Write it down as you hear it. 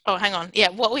Oh, hang on. Yeah,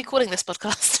 what are we calling this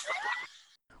podcast?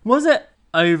 Was it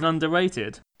over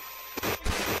underrated?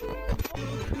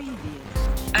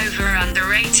 Over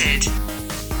underrated.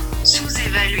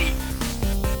 Sous-évalué.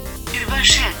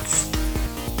 Überschätzt.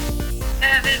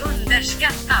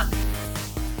 Överunderskattad.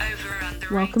 Over underrated.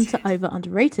 Welcome to Over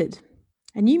Underrated,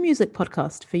 a new music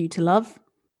podcast for you to love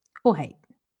or hate.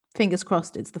 Fingers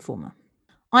crossed it's the former.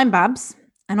 I'm Babs,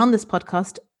 and on this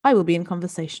podcast, I will be in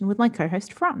conversation with my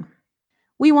co-host Fran.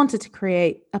 We wanted to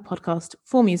create a podcast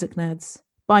for music nerds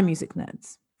by music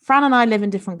nerds. Fran and I live in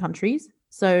different countries,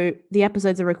 so the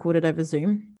episodes are recorded over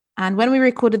Zoom. And when we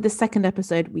recorded the second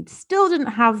episode, we still didn't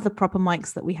have the proper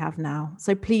mics that we have now.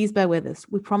 So please bear with us.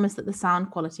 We promise that the sound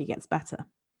quality gets better.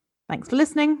 Thanks for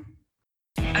listening.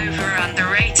 Over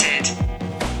underrated.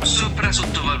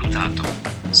 Sopra-sottovalutato.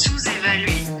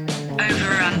 Sous-évalué.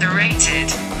 Over underrated.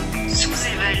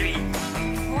 Sous-évalué.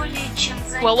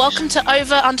 Well, welcome to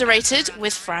Over Underrated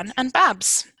with Fran and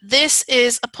Babs. This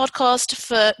is a podcast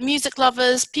for music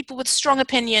lovers, people with strong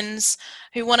opinions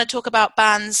who want to talk about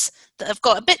bands that have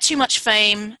got a bit too much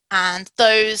fame and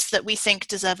those that we think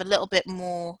deserve a little bit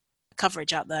more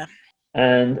coverage out there.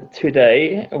 And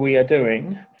today we are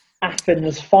doing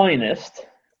Athens' finest,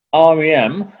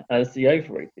 REM, as the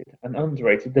overrated and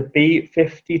underrated, the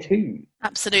B-52.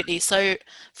 Absolutely. So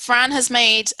Fran has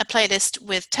made a playlist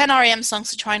with 10 REM songs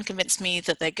to try and convince me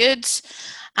that they're good.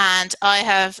 And I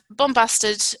have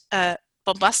bombarded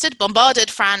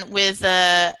Fran with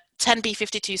 10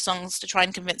 B-52 songs to try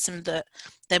and convince him that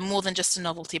they're more than just a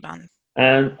novelty band.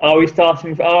 And are we starting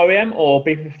with REM or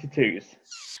B-52s?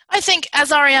 I think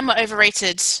as REM are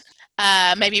overrated,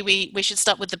 maybe we should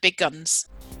start with the big guns.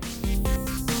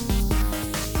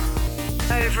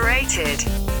 Overrated.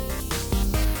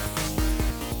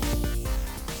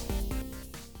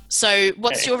 So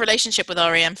what's your relationship with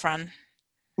REM, Fran?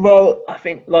 Well, I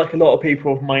think like a lot of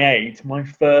people of my age, my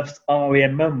first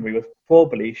REM memory was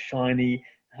probably Shiny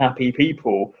Happy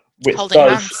People, which Holding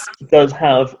hands. does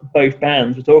have both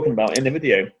bands we're talking about in the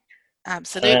video.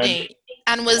 Absolutely.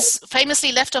 And was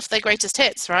famously left off their greatest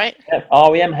hits, right? Yeah,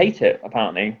 REM hate it,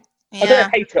 apparently. I don't know Yeah.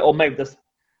 if hate it or maybe just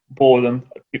bored and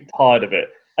tired of it.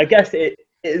 I guess it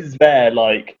is there,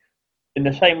 like, in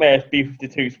the same way as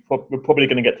B-52s, we're probably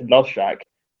going to get to Love Shack.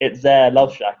 It's their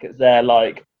Love Shack. It's their,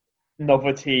 like,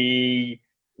 novelty,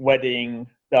 wedding,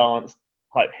 dance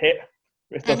type hit,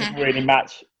 which doesn't really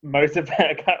match most of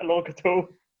their catalogue at all.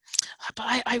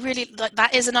 But I really like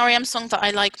that is an REM song that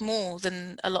I like more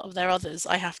than a lot of their others,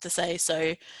 I have to say.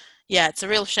 So yeah, it's a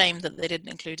real shame that they didn't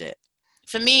include it.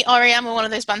 For me, REM are one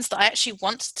of those bands that I actually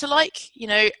want to like. You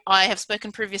know, I have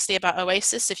spoken previously about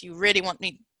Oasis. If you really want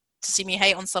me to see me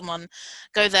hate on someone,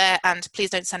 go there and please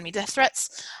don't send me death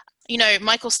threats. You know,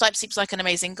 Michael Stipe seems like an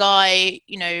amazing guy,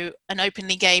 you know, an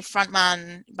openly gay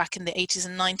frontman back in the 80s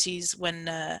and 90s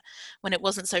when it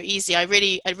wasn't so easy. I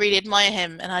really admire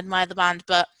him and I admire the band,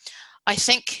 but I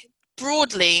think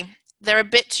broadly they're a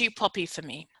bit too poppy for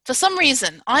me. For some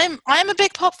reason, I'm a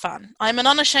big pop fan. I'm an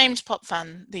unashamed pop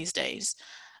fan these days.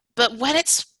 But when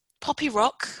it's poppy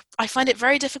rock, I find it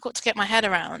very difficult to get my head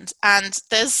around. And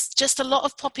there's just a lot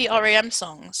of poppy REM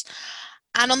songs.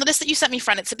 And on the list that you sent me,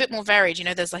 Fran, it's a bit more varied. You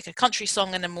know, there's like a country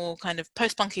song and a more kind of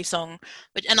post-punky song.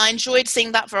 And I enjoyed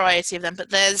seeing that variety of them. But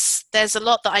there's a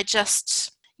lot that I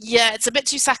just... Yeah, it's a bit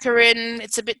too saccharine.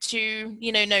 It's a bit too,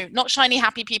 not shiny,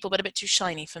 happy people, but a bit too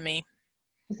shiny for me.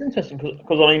 It's interesting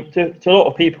because I mean, to a lot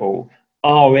of people,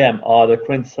 REM are the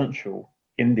quintessential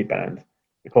indie band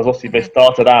because obviously they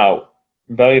started out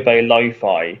very, very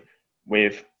lo-fi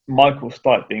with Michael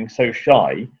Stipe being so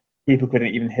shy, people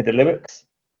couldn't even hear the lyrics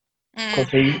because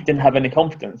he didn't have any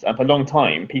confidence. And for a long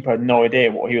time, people had no idea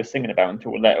what he was singing about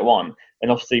until later on. And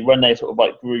obviously, when they sort of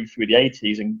like grew through the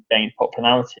 80s and gained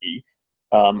popularity,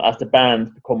 as the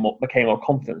band became more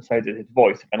confident, so did his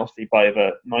voice. And obviously, by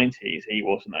the 90s, he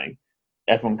was,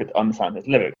 everyone could understand his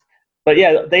lyrics. But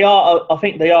yeah, I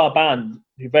think they are a band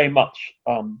who very much,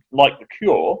 like The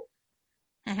Cure,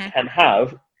 can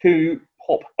have two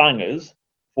pop bangers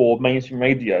for mainstream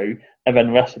radio, and then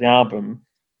the rest of the album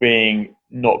being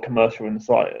not commercial in the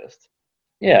slightest.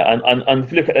 Yeah, and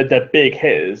if you look at their big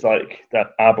hitters, like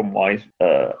that album-wise,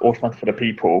 Automatic for the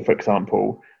People, for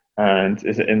example, and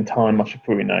Is It in Time? I should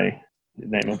probably know the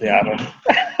name of the album.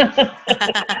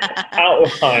 Out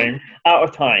of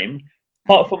Time.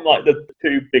 Apart from like the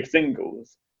two big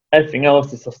singles, everything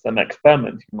else is just them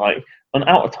experimenting. Like on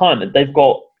Out of Time, they've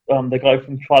got the guy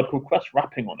from Tribe Called Quest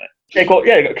rapping on it. They got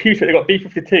Q-Tip, they got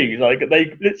B-52s. Like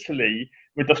they literally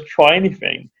would just try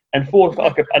anything. And for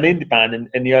like an indie band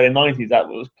in the early 90s, that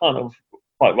was kind of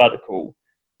quite radical.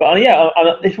 But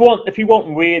if you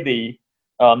want really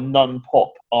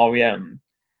non-pop REM,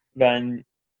 then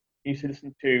you should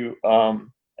listen to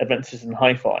Adventures in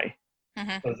Hi-Fi, Hmm.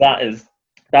 because that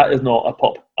is not a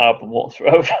pop album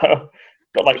whatsoever.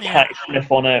 Got like Yeah. Pat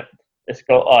Smith on it. It's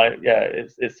got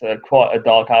it's quite a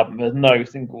dark album. There's no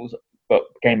singles but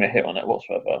became a hit on it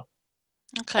whatsoever.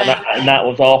 Okay. And that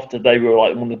was after they were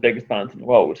like one of the biggest bands in the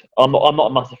world. I'm not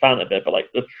a massive fan of it, but like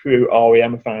the true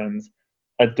REM fans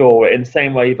adore it in the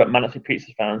same way that Manic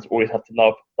Pizza fans always have to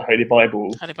love the Holy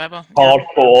Bible. Holy Bible. Yeah.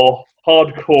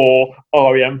 Hardcore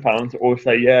REM fans always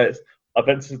say, yeah, it's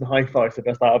Adventures in Hi-Fi is the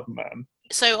best album, man.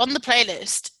 So on the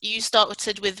playlist, you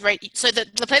started with so the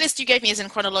playlist you gave me is in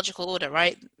chronological order,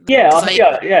 right? Yeah, 'Cause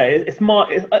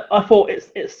I thought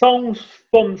it's songs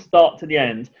from start to the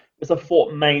end, which I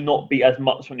thought may not be as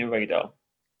much on your radar.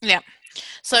 Yeah.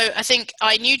 So I think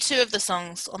I knew 2 of the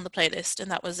songs on the playlist,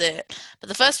 and that was it. But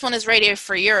the first one is Radio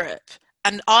Free Europe,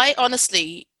 and I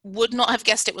honestly would not have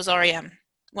guessed it was REM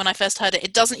when I first heard it.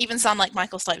 It doesn't even sound like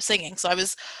Michael Stipe singing, so I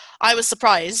was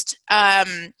surprised.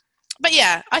 But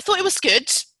yeah, I thought it was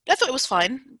good. I thought it was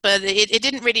fine, but it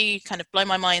didn't really kind of blow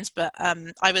my mind. But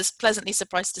I was pleasantly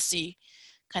surprised to see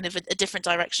kind of a different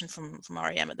direction from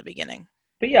REM at the beginning.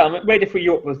 But yeah, Radio Free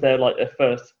Europe was their like their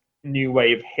first new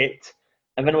wave hit,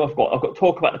 and then I've got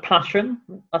Talk About the Passion.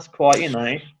 That's quite, you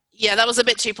know. Yeah, that was a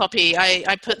bit too poppy.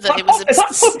 I put that it was. Is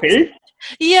that poppy?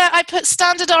 Yeah, I put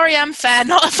standard REM fair,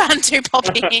 not a fan too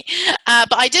poppy.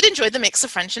 But I did enjoy the mix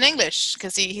of French and English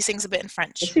because he sings a bit in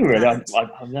French. Is he really?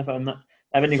 I've never done that.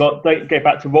 And then you got Don't Go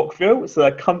Back to Rockville. It's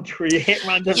a country hit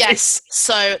randomly. Yes,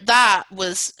 so that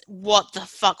was, what the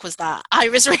fuck was that? I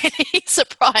was really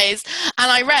surprised. And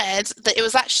I read that it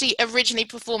was actually originally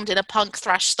performed in a punk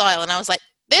thrash style. And I was like,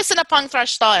 this in a punk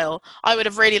thrash style, I would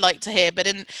have really liked to hear. But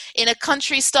in a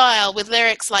country style with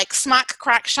lyrics like smack,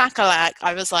 crack, shakalak,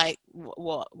 I was like,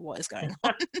 what is going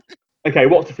on? Okay,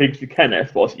 what's the thing to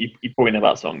Kenneth? You probably know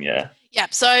that song, yeah? Yeah,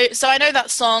 so I know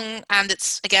that song, and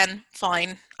it's, again,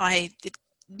 fine.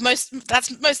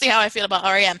 That's mostly how I feel about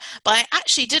REM, but I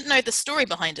actually didn't know the story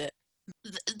behind it.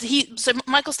 So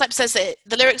Michael Stipe says that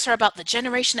the lyrics are about the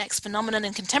Generation X phenomenon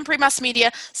in contemporary mass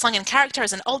media, sung in character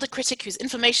as an older critic whose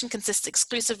information consists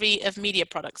exclusively of media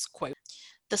products. Quote.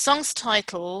 The song's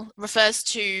title refers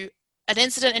to an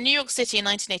incident in New York City in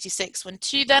 1986 when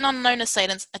 2 then unknown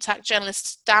assailants attacked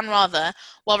journalist Dan Rather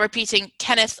while repeating,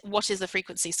 Kenneth, what is the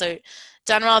frequency? So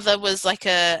Dan Rather was like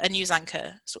a news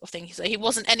anchor sort of thing. So he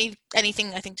wasn't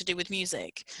anything, I think, to do with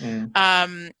music.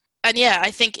 And yeah, I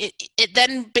think it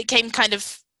then became kind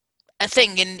of a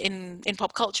thing in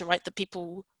pop culture, right, that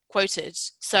people quoted.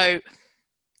 So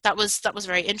that was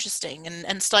very interesting.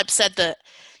 And Stipe said that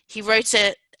he wrote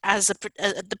it as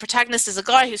the protagonist is a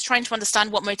guy who's trying to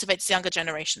understand what motivates the younger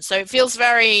generation. So it feels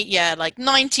very, like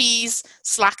 90s,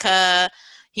 slacker,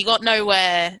 he got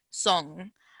nowhere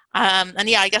song. And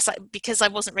yeah, I guess because I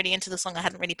wasn't really into the song, I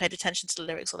hadn't really paid attention to the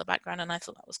lyrics or the background, and I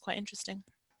thought that was quite interesting.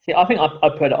 See, I think I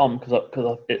put it on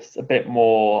because it's a bit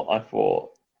more, I thought,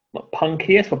 not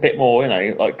punky, it's a bit more,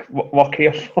 like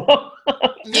rocky.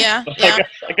 Yeah,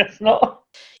 I guess not.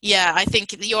 Yeah, I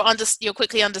think you're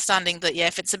quickly understanding that. Yeah,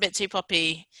 if it's a bit too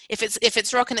poppy, if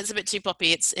it's rock and it's a bit too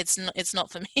poppy, it's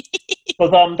not for me. Because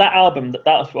that album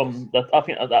that's from I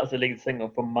think that's the lead single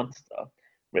from Monster,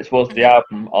 which was the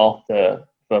album after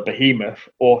the Behemoth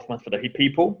or for the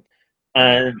People,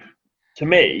 and to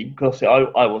me, because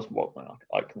I was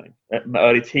in my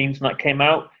early teens when that came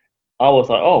out, I was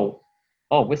like, oh,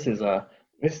 this is a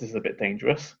bit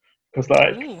dangerous. Because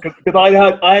I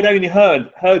had only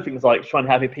heard things like Shine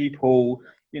Happy People,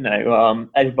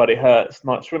 Everybody Hurts,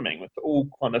 Night Swimming, which are all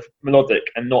kind of melodic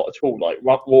and not at all like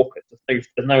raucous. There's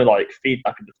no like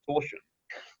feedback and distortion.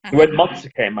 When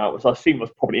Monster came out, which I assume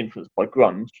was probably influenced by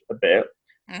grunge a bit,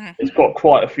 it's got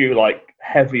quite a few like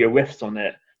heavier riffs on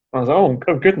it. And I was like,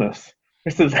 oh goodness.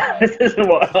 This isn't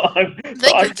what I'm. They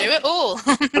can do it all.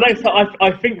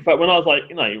 I think that when I was like,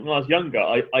 when I was younger,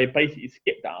 I basically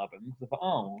skipped that album because I thought,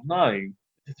 oh no,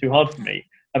 this is too hard for me.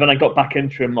 And then I got back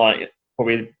into him like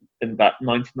probably in about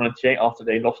 1998 after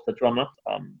they lost the drummer.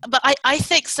 But I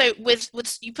think so. With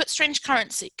you put Strange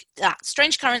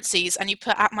Currencies, and you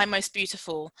put At My Most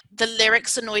Beautiful. The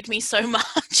lyrics annoyed me so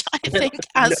much. I think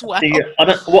as well.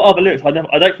 What are the lyrics? I don't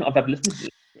think I've ever listened to this.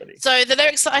 Really. So the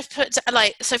lyrics that I've put,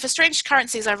 so for Strange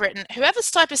Currencies, I've written, whoever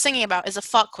Stipe is singing about is a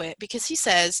fuckwit because he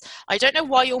says, I don't know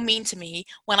why you're mean to me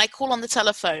when I call on the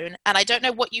telephone, and I don't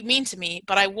know what you mean to me,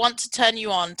 but I want to turn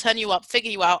you on, turn you up,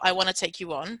 figure you out, I want to take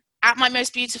you on. At My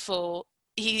Most Beautiful,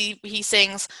 he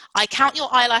sings, I count your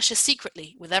eyelashes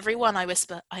secretly. With every one I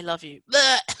whisper, I love you.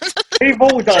 We've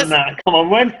all done Just- that. Come on,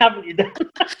 when haven't you done?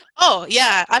 Oh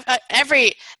yeah,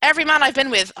 every man I've been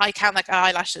with, I count like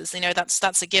eyelashes. You know,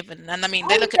 that's a given. And I mean,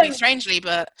 they look at me strangely,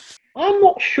 but I'm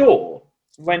not sure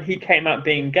when he came out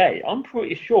being gay. I'm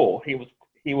pretty sure he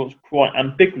was quite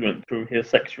ambivalent through his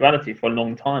sexuality for a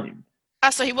long time.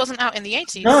 so he wasn't out in the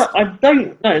 80s. No, I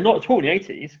don't. No, not at all in the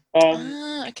 80s.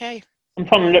 Okay. I'm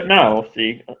trying to look now,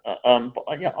 obviously. But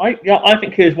I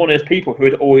think he was one of those people who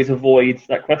would always avoid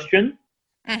that question.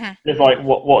 Mhm. It's like,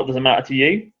 what does it matter to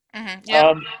you? Mhm.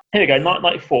 Yeah. Here we go.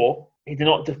 1994. He did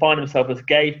not define himself as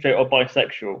gay, straight, or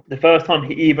bisexual. The first time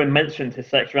he even mentioned his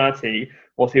sexuality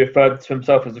was he referred to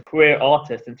himself as a queer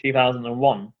artist in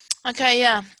 2001. Okay.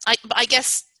 Yeah. I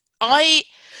guess I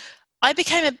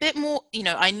became a bit more,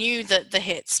 I knew the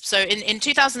hits. So in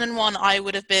 2001, I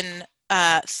would have been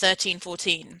 13,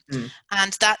 14. Mm.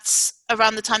 And that's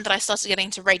around the time that I started getting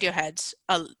into Radiohead,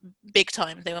 big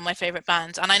time. They were my favorite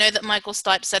band. And I know that Michael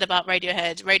Stipe said about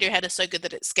Radiohead is so good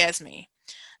that it scares me.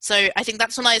 So I think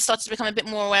that's when I started to become a bit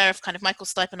more aware of kind of Michael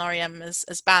Stipe and REM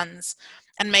as bands.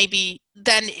 And maybe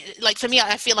then, like for me,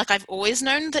 I feel like I've always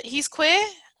known that he's queer,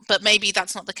 but maybe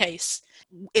that's not the case.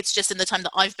 It's just in the time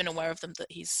that I've been aware of them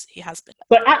that he has been.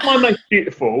 But at my most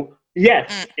beautiful,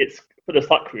 yes, it's for the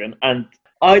Sacrian, and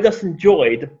I just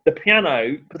enjoy the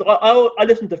piano because I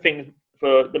listen to things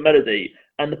for the melody,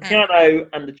 and the piano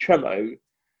and the cello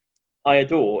I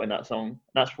adore in that song.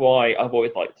 That's why I've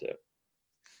always liked it.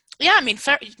 Yeah, I mean,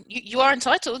 fair, you are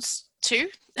entitled to.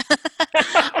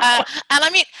 And I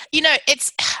mean,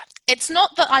 it's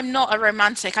not that I'm not a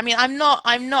romantic. I mean, I'm not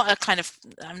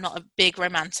a big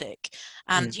romantic,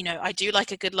 and I do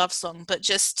like a good love song, but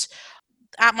just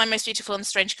At My Most Beautiful and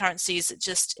Strange Currencies,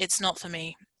 it's not for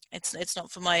me. It's not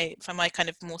for my kind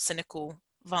of more cynical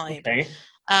vibe. Okay.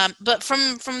 But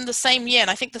from the same year,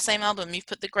 and I think the same album, you've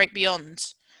put The Great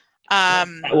Beyond. That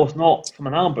was not from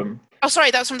an album. Oh,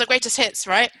 sorry, that was from the Greatest Hits,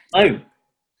 right? No,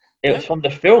 it was from the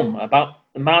film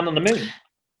about the Man on the Moon.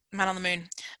 Man on the Moon.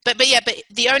 But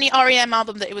the only REM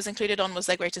album that it was included on was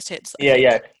their Greatest Hits.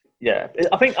 Yeah.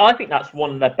 I think that's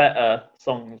one of their better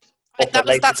songs.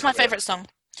 That's my favorite song.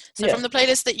 So from the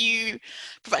playlist that you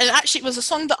provided, actually it was a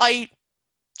song that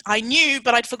I knew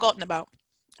but I'd forgotten about.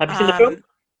 Have you seen the film?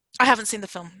 I haven't seen the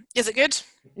film. Is it good?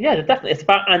 Yeah, definitely. It's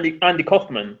about Andy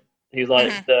Kaufman. He's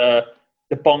like the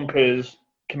bonkers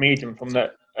comedian from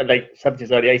the late 70s,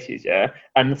 early 80s, yeah.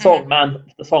 And the song Man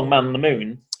on the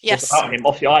Moon was about him.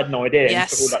 Obviously, I had no idea.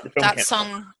 Yes, until, the film that came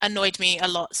song out. annoyed me a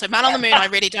lot. So Man on the Moon, I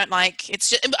really don't like. It's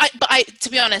just, but to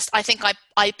be honest, I think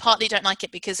I partly don't like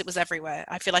it because it was everywhere.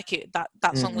 I feel like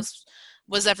that song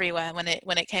was everywhere when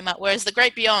it came out. Whereas The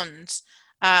Great Beyond,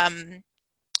 I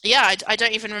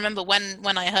don't even remember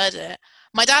when I heard it.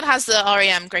 My dad has the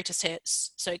REM Greatest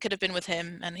Hits, so it could have been with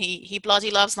him, and he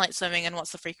bloody loves Night Swimming and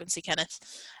What's the Frequency, Kenneth.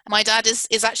 My dad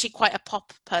is actually quite a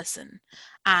pop person,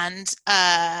 and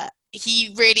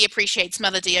he really appreciates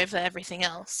melody over everything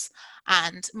else.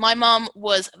 And my mum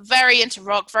was very into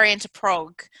rock, very into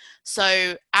prog.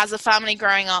 So as a family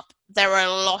growing up, there were a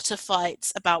lot of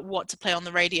fights about what to play on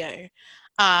the radio.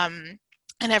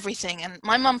 And everything. And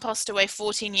my mum passed away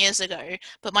 14 years ago,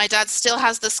 but my dad still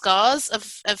has the scars of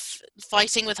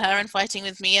fighting with her and fighting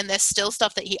with me, and there's still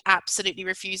stuff that he absolutely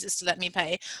refuses to let me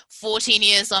play 14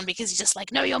 years on because he's just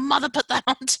like, no, your mother put that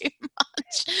on too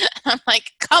much. And I'm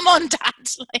like, come on,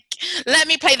 Dad, like, let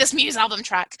me play this Muse album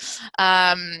track.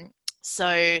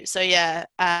 So yeah,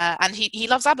 and he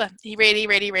loves ABBA. He really,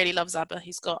 really, really loves ABBA.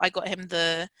 I got him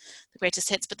the Greatest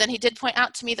Hits, but then he did point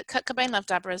out to me that Kurt Cobain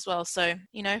loved ABBA as well. So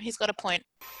he's got a point.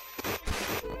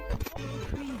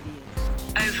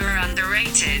 Over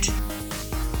underrated.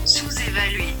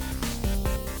 Sous-évalué.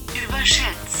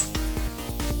 Überschätzt.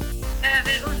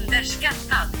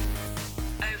 Överunderskattad.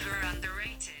 Over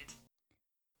underrated.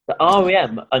 The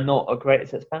REM are not a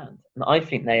greatest hits band, and I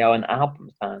think they are an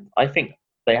albums band. I think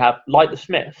they have, like the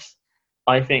Smiths,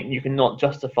 I think you cannot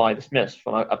justify the Smiths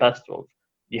from a best of.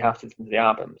 You have to listen to the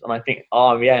albums. And I think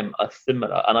REM are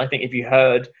similar. And I think if you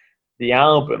heard the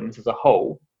albums as a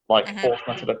whole, like Force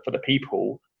Matter for the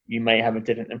People, you may have a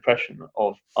different impression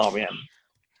of REM.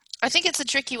 I think it's a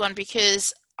tricky one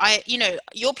because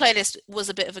your playlist was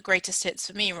a bit of a greatest hits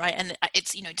for me, right? And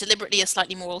it's, deliberately a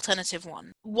slightly more alternative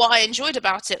one. What I enjoyed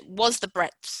about it was the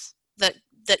breadth that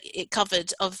it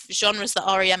covered of genres that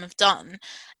REM have done,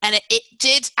 and it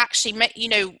did actually make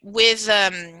with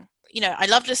I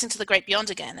loved listening to The Great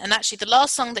Beyond again, and actually the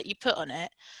last song that you put on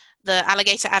it, the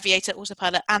Alligator Aviator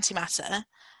Autopilot Antimatter,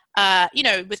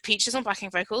 with Peaches on backing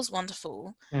vocals,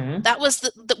 wonderful. That was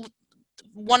the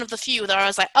one of the few that I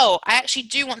was like, oh, I actually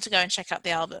do want to go and check out the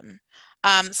album.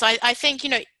 So I think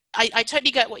I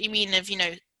totally get what you mean of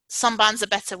some bands are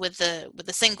better with the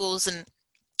singles, and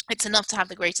it's enough to have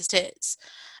the greatest hits.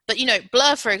 But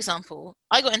Blur, for example,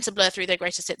 I got into Blur through their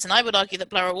greatest hits, and I would argue that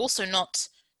Blur are also not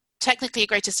technically a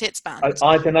greatest hits band.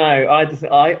 I don't know.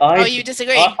 Oh, you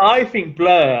disagree? I think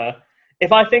Blur.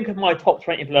 If I think of my top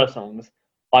 20 Blur songs,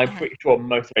 I'm pretty sure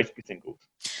most are basically singles.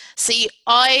 See,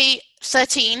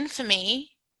 13 for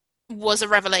me was a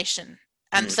revelation.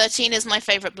 And 13 is my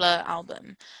favorite Blur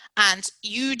album. And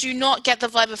you do not get the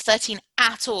vibe of 13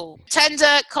 at all.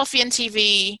 Tender, Coffee and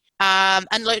TV,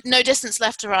 and No Distance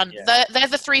Left to Run. Yeah. They're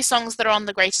the 3 songs that are on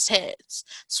the greatest hits.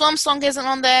 Swamp Song isn't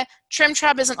on there. Trim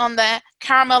Trab isn't on there.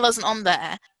 Caramel isn't on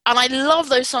there. And I love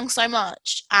those songs so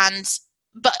much.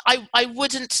 But I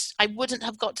wouldn't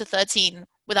have got to 13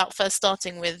 without first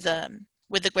starting with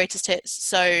the greatest hits.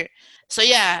 So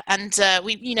yeah, and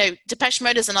Depeche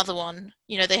Mode is another one.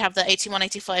 They have the 81,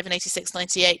 85 and 86,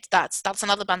 98. That's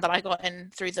another band that I got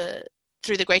in through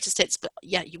the greatest hits. But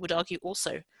yeah, you would argue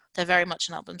also they're very much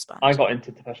an albums band. I got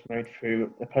into Depeche Mode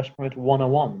through Depeche Mode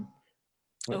 101.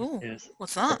 Ooh,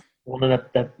 what's that? One of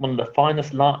the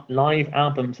finest live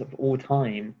albums of all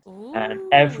time. Ooh, and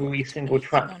every single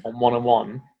track on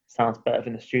 101 sounds better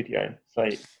than the studio. So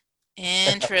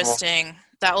interesting.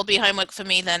 That will be homework for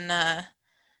me then.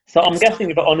 So I'm guessing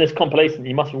that on this compilation,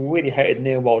 you must have really hated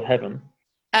Near Wild Heaven.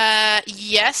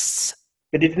 Yes.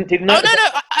 But did you No. notice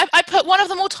I put one of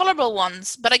the more tolerable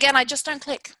ones, but again, I just don't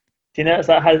click. Do you notice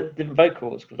that has different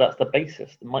vocals? Because that's the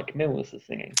bassist, Mike Mills, is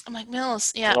singing. Mike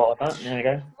Mills, yeah. A lot of that. There you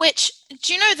go. Which,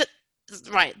 do you know that?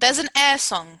 Right, there's an Air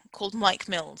song called Mike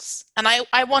Mills, and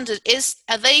I wondered,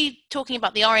 are they talking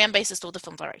about the REM bassist or the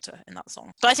film director in that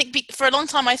song? But I think for a long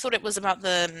time I thought it was about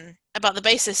the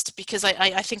bassist, because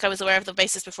I think I was aware of the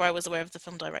bassist before I was aware of the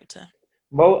film director.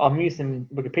 Well, I'm using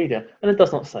Wikipedia, and it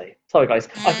does not say. Sorry, guys.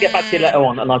 I can get back to you later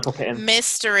on, and I'll pop it in.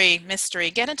 Mystery.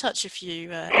 Get in touch if you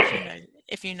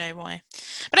know why.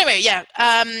 But anyway, yeah.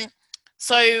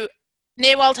 So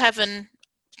Near Wild Heaven,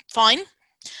 fine,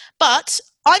 but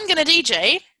I'm Gonna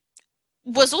DJ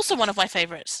was also one of my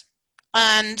favorites.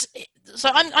 And so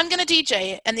I'm Gonna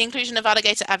DJ, and the inclusion of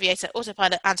Alligator, Aviator,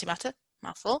 Autopilot, Antimatter,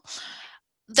 mouthful,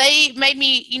 they made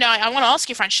me, I want to ask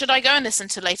you, Fran, should I go and listen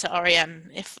to later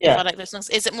REM if I like those songs?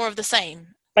 Is it more of the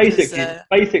same?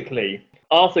 Basically,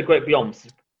 after Great Beyond,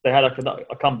 they had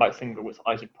a comeback single, which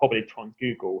I should probably try and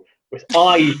Google, which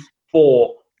I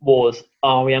thought was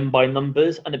REM by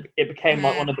numbers, and it became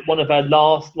like one of their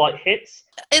last hits.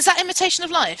 Is that Imitation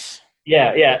of Life?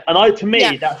 Yeah, and to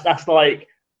me that's like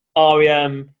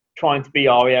REM trying to be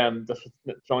REM just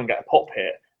to try and get a pop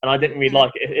hit, and I didn't really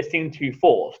like it. It seemed too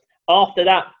forced. After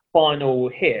that final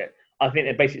hit, I think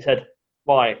they basically said,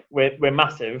 "Right, we're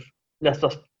massive. Let's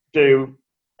just do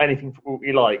anything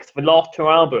we like." So the last 2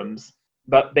 albums,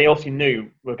 but they also knew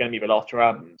were going to be the last 2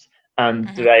 albums, and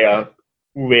they are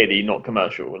really not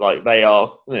commercial. They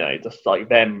are, just like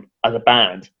them as a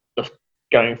band, just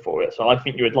going for it. So I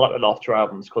think you would like the last 2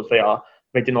 albums because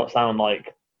they do not sound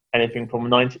like anything from the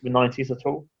 90s at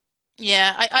all.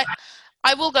 Yeah,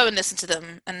 I will go and listen to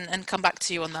them and come back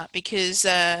to you on that, because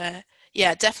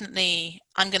definitely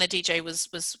I'm Gonna DJ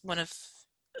was one of,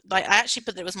 I actually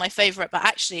put that it was my favorite, but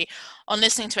actually on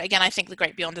listening to it again, I think The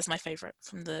Great Beyond is my favorite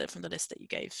from the list that you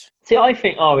gave. See, I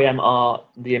think REM are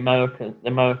the America's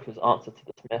answer to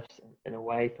the Smiths in a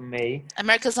way, for me.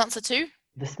 America's answer to?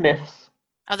 The Smiths.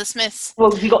 Oh, the Smiths.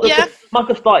 Well, you got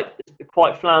Michael Stipe,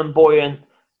 quite flamboyant,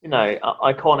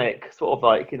 iconic, sort of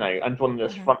and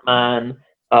Johnny's front man.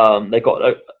 They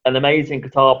got an amazing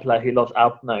guitar player who loves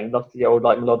loves the old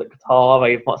melodic guitar,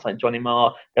 very much like Johnny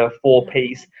Marr. They're a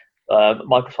 4-piece.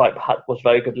 Michael Stipe was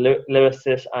very good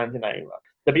lyricist, and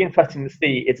it'd be interesting to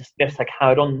see if the Smiths had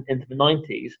carried on into the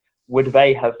 90s. Would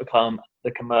they have become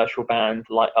the commercial band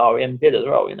like REM did as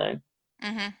well?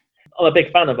 I'm a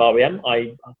big fan of REM.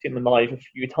 I've seen them live a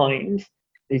few times.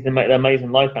 They're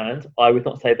amazing live bands. I would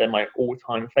not say they're my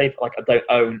all-time favorite. I don't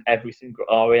own every single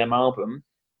REM album,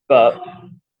 but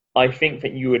I think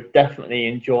that you would definitely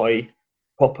enjoy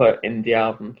proper indie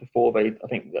album before I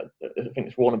think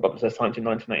it's Warner Brothers they signed in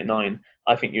 1989.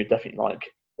 I think you'd definitely like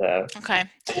their stuff.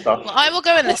 Well, I will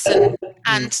go and listen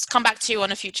and come back to you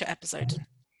on a future episode.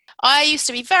 I used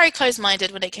to be very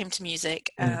closed-minded when it came to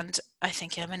music, and I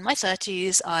think I'm in my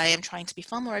 30s. I am trying to be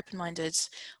far more open-minded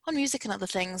on music and other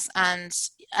things, and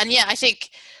yeah, I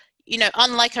think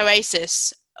unlike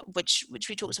Oasis, which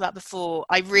we talked about before,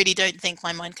 I really don't think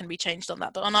my mind can be changed on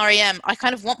that. But on REM, I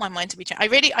kind of want my mind to be changed.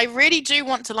 I really do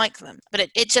want to like them,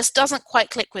 but it just doesn't quite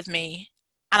click with me,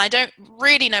 and I don't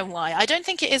really know why. I don't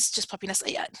think it is just poppiness.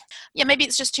 Yeah, maybe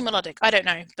it's just too melodic. I don't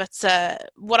know. But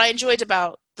what I enjoyed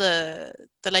about the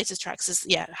latest tracks is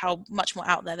how much more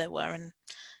out there were, and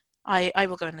I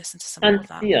will go and listen to some more And of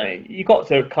that. you got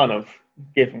to kind of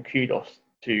give them kudos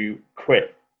to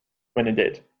quit when they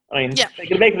did. I mean, Yeah. they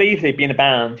could easily be in a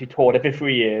band who toured every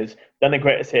 3 years, done the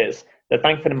greatest hits. They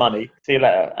thank for the money, see you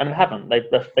later, and they haven't. They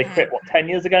quit 10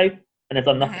 years ago, and they've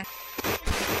done nothing.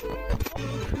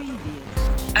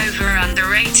 Over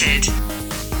underrated.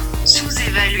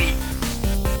 Sous-évalué.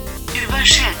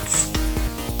 Überschätzt.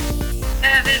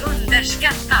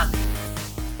 Överunderskattad.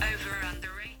 Over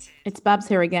underrated. It's Babs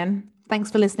here again.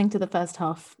 Thanks for listening to the first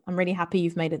half. I'm really happy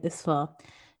you've made it this far,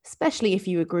 especially if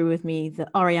you agree with me that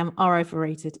REM are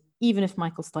overrated, even if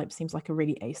Michael Stipe seems like a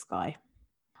really ace guy.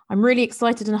 I'm really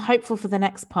excited and hopeful for the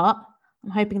next part.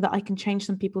 I'm hoping that I can change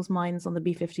some people's minds on the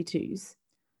B-52s.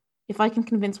 If I can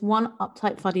convince one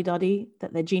uptight fuddy-duddy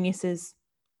that they're geniuses,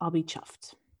 I'll be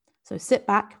chuffed. So sit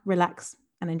back, relax,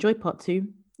 and enjoy part 2,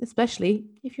 especially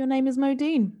if your name is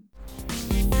Modine.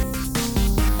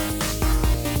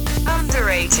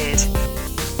 Underrated.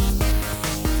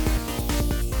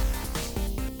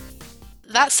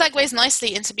 That segues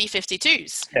nicely into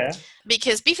B-52s. Yeah.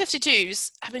 Because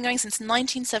B-52s have been going since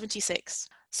 1976.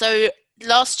 So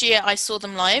last year I saw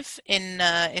them live in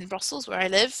Brussels, where I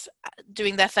live,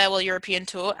 doing their farewell European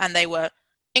tour, and they were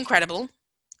incredible.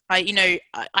 I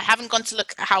haven't gone to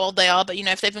look at how old they are, but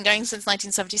if they've been going since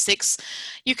 1976,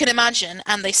 you can imagine.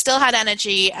 And they still had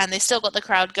energy, and they still got the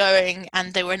crowd going,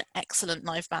 and they were an excellent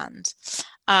live band.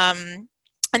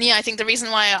 And yeah, I think the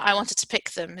reason why I wanted to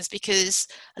pick them is because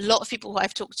a lot of people who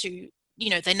I've talked to,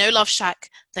 they know Love Shack,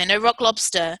 they know Rock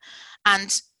Lobster,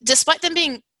 and despite them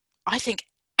being, I think,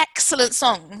 excellent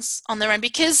songs on their own,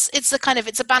 because it's a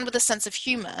band with a sense of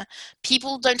humor,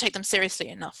 people don't take them seriously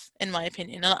enough, in my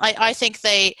opinion. And I think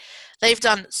they've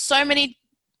done so many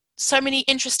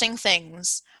interesting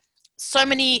things, so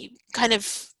many kind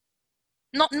of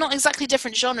not exactly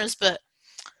different genres, but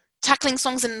tackling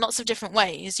songs in lots of different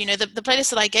ways. The playlist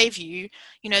that I gave you,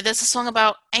 there's a song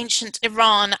about ancient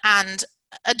Iran and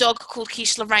a dog called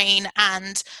Quiche Lorraine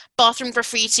and bathroom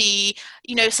graffiti.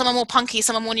 Some are more punky,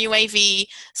 some are more new wavy,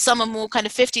 some are more kind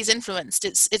of 50s influenced.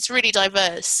 It's really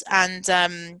diverse, and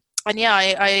yeah,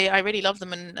 I really love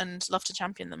them and love to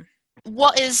champion them.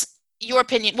 What is your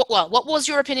opinion? What was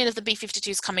your opinion of the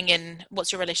B-52s coming in?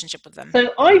 What's your relationship with them?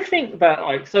 So I think that,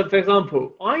 for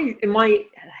example, in my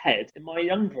head, in my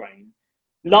young brain,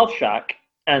 Love Shack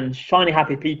and Shiny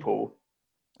Happy People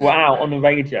were out on the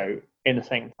radio in the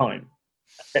same time.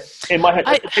 In my head,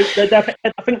 I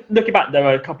think looking back, they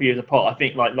were a couple of years apart. I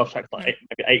think Love Shack's maybe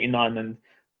 89 and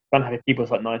Shiny Happy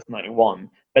People's 1991.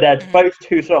 But they're both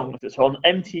two songs that's on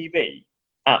MTV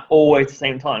at always the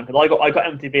same time, because I got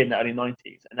MTV in the early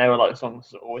 90s, and they were songs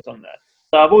that were always on there.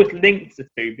 So I've always linked the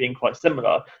two being quite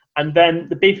similar. And then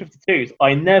the B-52s,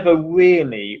 I never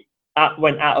really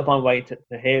went out of my way to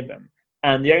hear them.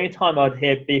 And the only time I'd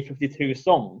hear B-52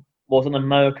 song was on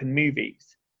American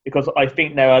movies, because I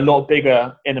think they're a lot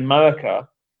bigger in America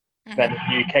than in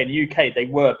the UK. In the UK, they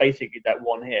were basically that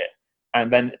one hit.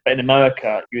 And then in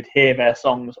America, you'd hear their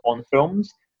songs on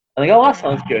films. And I go, that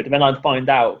sounds good. And then I'd find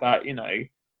out that,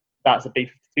 that's a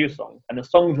B-52 song. And the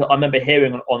songs that I remember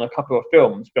hearing on a couple of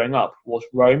films growing up was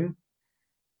Rome.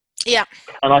 Yeah.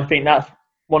 And I think that's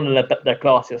one of their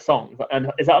classiest songs.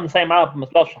 And is that on the same album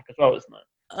as Love Shack as well, isn't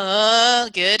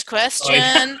it? Good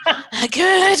question.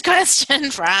 Good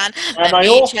question, Fran. And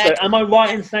am I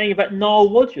right in saying that Nile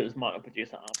Rodgers might have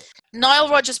produced that album? Nile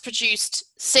Rodgers produced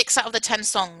 6 out of the 10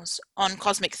 songs on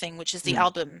Cosmic Thing, which is the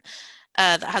album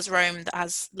that has Rome, that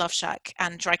has Love Shack,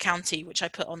 and Dry County, which I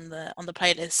put on the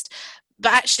playlist.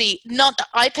 But actually,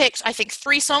 I picked, I think,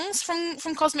 3 songs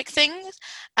from Cosmic Thing: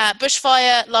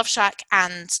 Bushfire, Love Shack,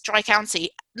 and Dry County.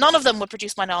 None of them were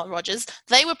produced by Nile Rodgers.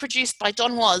 They were produced by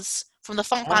Don Was from the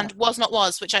funk band Was Not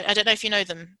Was, which I don't know if you know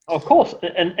them. Of course.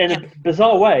 And in a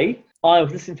bizarre way, I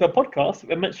was listening to a podcast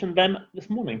that mentioned them this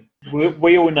morning.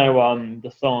 We all know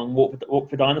the song Walk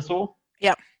the Dinosaur.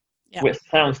 Yeah. Which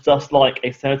sounds just like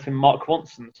a certain Mark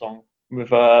Ronson song with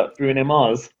Bruno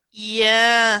Mars.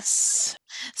 Yes.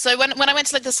 So when I went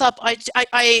to look this up, I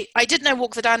did know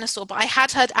Walk the Dinosaur, but I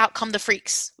had heard Out Come the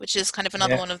Freaks, which is kind of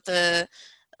another one of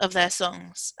their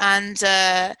songs. And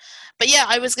but yeah,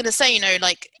 I was going to say,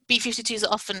 B-52s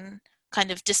are often kind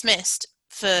of dismissed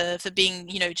for being,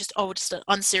 just an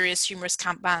unserious, humorous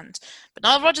camp band. But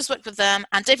Nile Rodgers worked with them,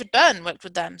 and David Byrne worked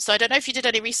with them. So I don't know if you did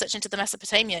any research into the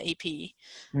Mesopotamia EP.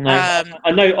 No,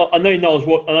 I know Niall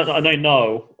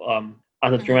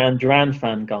as a Duran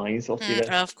fan, guys. Obviously,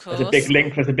 of course. There's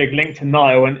a big link to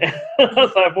Niall, and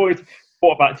so I've always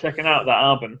thought about checking out that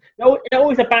album. They're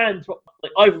always a band.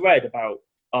 I've read about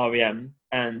REM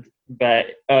and their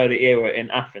early era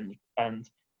in Athens, and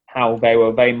how they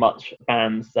were very much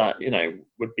bands that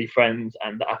would be friends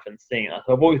and the Athens scene.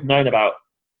 So I've always known about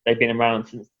they've been around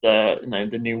since the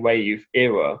the new wave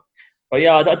era. But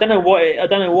yeah, I don't know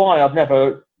why I've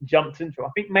never jumped into it. I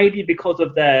think maybe because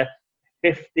of their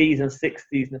 50s and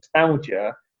 60s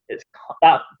nostalgia, it's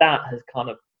that has kind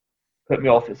of put me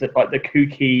off. It's like the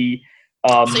kooky.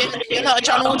 So you're not a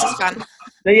John Waters fan?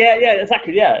 Yeah,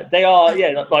 exactly. Yeah, they are.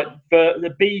 Yeah, like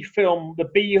the B film, the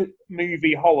B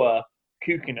movie horror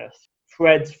kookiness.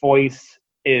 Fred's voice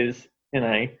is,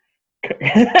 So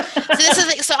this is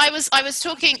it. So I was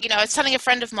talking, I was telling a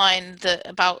friend of mine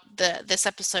about this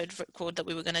episode record that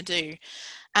we were going to do,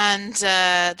 and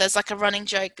there's like a running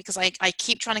joke because I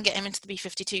keep trying to get him into the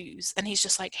B-52s, and he's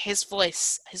just like his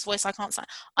voice I can't stand.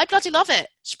 I bloody love it.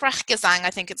 Sprechgesang, I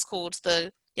think it's called,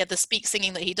 the speak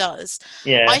singing that he does.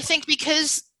 Yeah. I think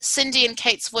because Cindy and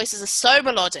Kate's voices are so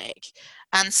melodic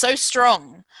and so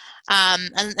strong,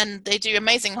 and they do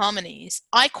amazing harmonies,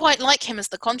 I quite like him as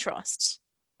the contrast.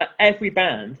 Every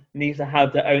band needs to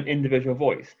have their own individual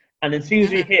voice, and as soon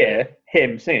as you hear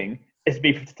him sing, it's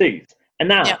B-52s,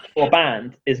 and that for a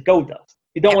band is gold dust.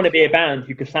 You don't want to be a band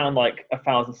who could sound like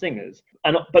 1,000 singers,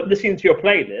 but listening to your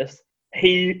playlist,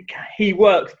 he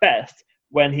works best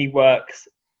when he works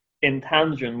in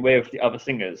tandem with the other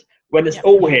singers. When it's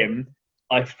all him,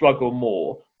 I struggle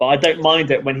more, but I don't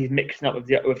mind it when he's mixing up with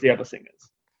the other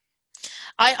singers.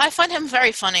 I find him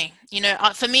very funny.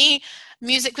 For me,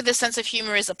 music with a sense of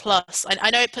humor is a plus. I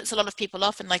know it puts a lot of people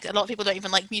off, and like a lot of people don't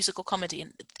even like musical comedy.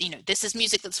 And this is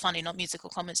music that's funny, not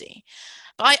musical comedy.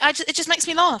 But it just makes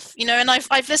me laugh. And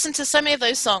I've listened to so many of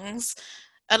those songs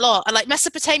a lot. I like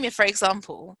Mesopotamia, for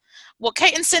example. What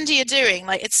Kate and Cindy are doing,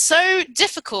 like, it's so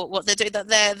difficult what they're doing, that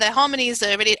their harmonies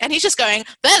are really, and he's just going,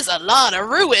 there's a lot of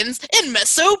ruins in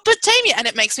Mesopotamia, and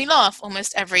it makes me laugh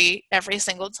almost every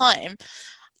single time.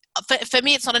 For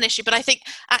me, it's not an issue, but I think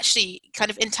actually, kind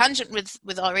of in tangent with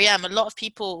REM, a lot of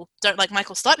people don't like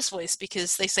Michael Stipe's voice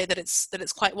because they say that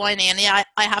it's quite whiny. And yeah,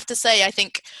 I have to say, I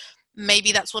think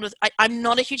maybe that's one of I'm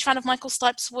not a huge fan of Michael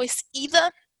Stipe's voice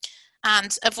either,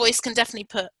 and a voice can definitely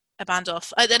put a band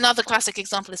off. Another classic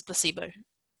example is Placebo.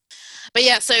 But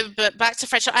yeah, but back to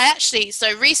Fred.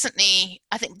 So recently,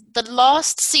 I think the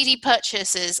last CD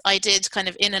purchases I did kind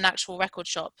of in an actual record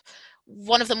shop,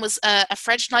 one of them was a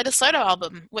Fred Schneider solo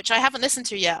album, which I haven't listened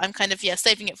to yet. I'm kind of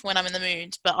saving it for when I'm in the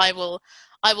mood, but I will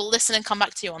listen and come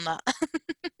back to you on that.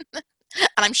 And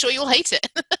I'm sure you'll hate it.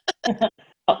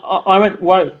 I went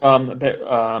a bit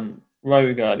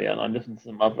rogue earlier, and I listened to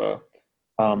some other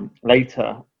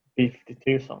later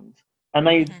B-52 songs, and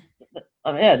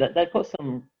they've got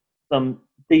some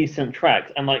decent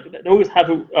tracks, and like they always have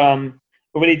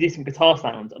a really decent guitar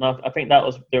sound, and I think that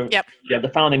was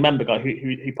the founding member guy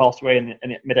who passed away in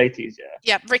the mid-80s.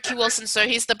 Ricky Wilson. So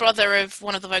he's the brother of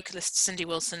one of the vocalists, Cindy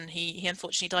Wilson. He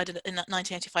unfortunately died in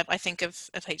 1985, I think, of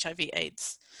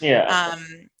HIV/AIDS.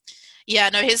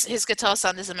 His guitar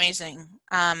sound is amazing.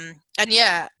 And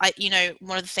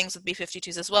one of the things with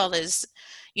B-52s as well is,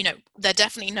 they're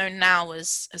definitely known now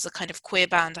as a kind of queer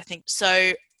band, I think.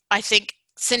 So I think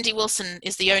Cindy Wilson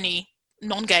is the only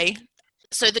non-gay.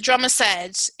 So the drummer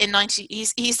said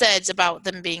he said about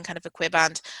them being kind of a queer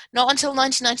band, not until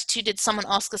 1992 did someone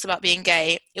ask us about being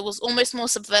gay. It was almost more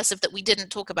subversive that we didn't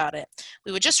talk about it.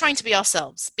 We were just trying to be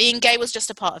ourselves. Being gay was just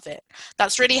a part of it.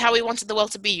 That's really how we wanted the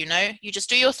world to be, You just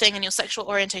do your thing and your sexual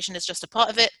orientation is just a part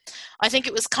of it. I think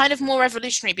it was kind of more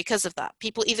revolutionary because of that.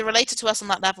 People either related to us on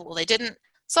that level or they didn't.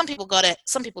 Some people got it,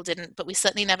 some people didn't, but we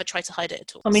certainly never tried to hide it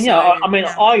at all. I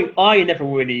never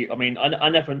really. I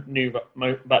never knew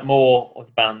that more of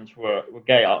the bands were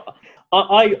gay.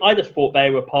 I just thought they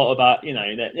were part of that.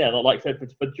 Like I said,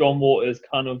 for John Waters,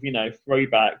 kind of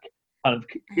throwback kind of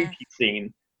kooky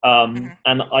scene. And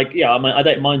I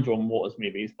don't mind John Waters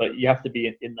movies, but you have to be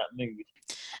in that mood.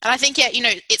 And I think,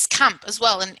 it's camp as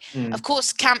well. And of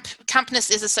course, campness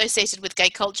is associated with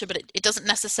gay culture, but it doesn't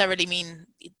necessarily mean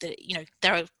that,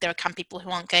 there are camp people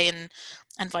who aren't gay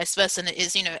and vice versa. And it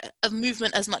is, a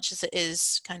movement as much as it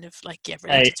is kind of like,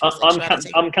 related to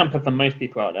sexuality. I'm camper than most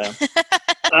people out there.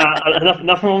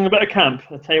 Nothing wrong with a bit of camp,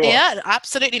 I'll tell you what. Yeah,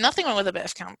 absolutely nothing wrong with a bit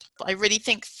of camp. But I really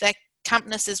think their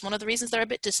campness is one of the reasons they're a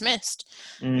bit dismissed,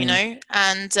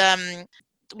 And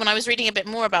when I was reading a bit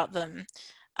more about them,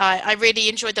 I really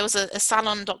enjoyed, there was a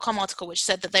Salon.com article which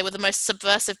said that they were the most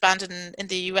subversive band in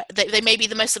the US. They may be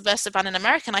the most subversive band in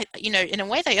America. And in a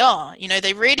way they are.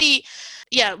 They really,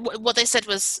 what they said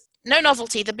was no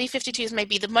novelty. The B-52s may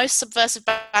be the most subversive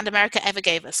band America ever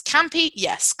gave us. Campy,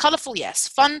 yes. Colourful, yes.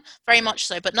 Fun, very much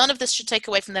so. But none of this should take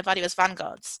away from their value as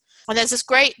vanguards. And there's this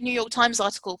great New York Times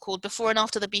article called Before and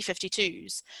After the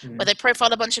B-52s, where they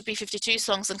profile a bunch of B-52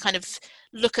 songs and kind of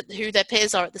look at who their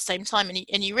peers are at the same time,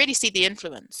 and you really see the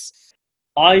influence.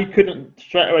 I couldn't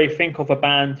straight away think of a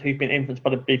band who've been influenced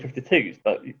by the B-52s,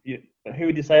 but who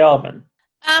would you say are then?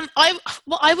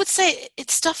 I would say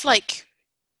it's stuff like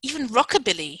even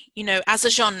rockabilly, as a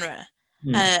genre,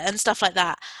 and stuff like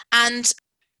that. And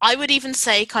I would even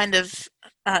say kind of,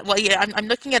 I'm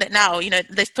looking at it now.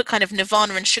 They've put kind of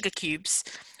Nirvana and Sugar Cubes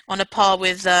on a par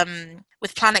with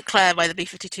Planet Claire by the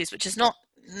B-52s, which is not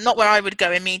where I would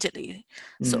go immediately,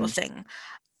 sort of thing.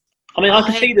 I mean, I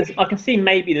can see this. I can see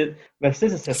maybe the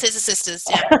Scissor Sisters. Scissor Sisters,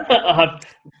 yeah.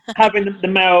 having the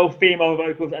male, female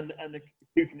vocals and the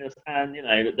kookiness and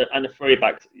and the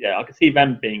throwbacks. Yeah, I can see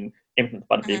them being influenced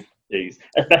by the B-52s,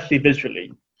 especially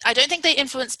visually. I don't think they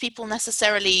influence people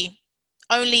necessarily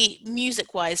only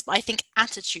music-wise, but I think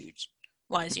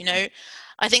attitude-wise.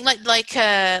 I think like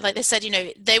they said,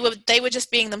 they were just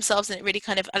being themselves, and it really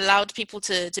kind of allowed people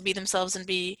to be themselves and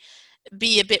be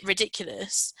a bit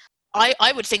ridiculous.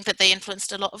 I would think that they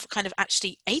influenced a lot of kind of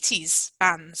actually 80s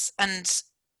bands, and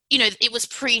it was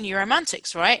pre-New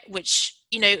Romantics, right? Which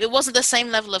it wasn't the same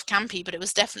level of campy, but it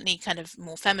was definitely kind of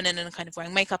more feminine and kind of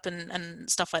wearing makeup and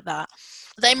stuff like that.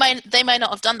 They may not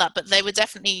have done that, but they were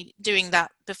definitely doing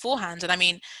that beforehand. And I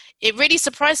mean, it really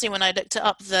surprised me when I looked it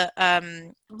up that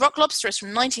Rock Lobster is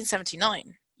from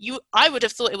 1979. I would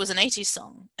have thought it was an 80s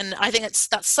song, and I think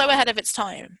that's so ahead of its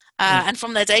time. And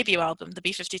from their debut album, the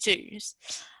B-52s.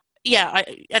 Yeah,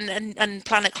 and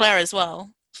Planet Claire as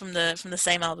well from the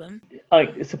same album.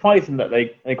 It's surprising that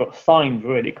they got signed,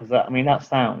 really, because that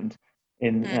sound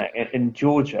in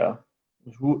Georgia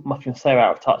was much so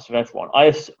out of touch with everyone.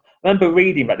 I remember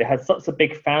reading that they had such a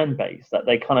big fan base that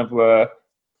they kind of were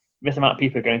this amount of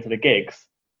people going to the gigs.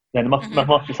 Then there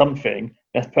must be something.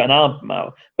 Let's put an album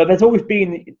out. But there's always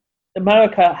been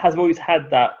America has always had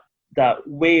that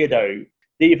weirdo.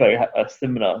 Devo are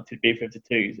similar to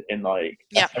B-52s in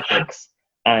aesthetics,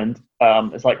 and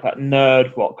it's like that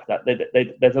nerd rock that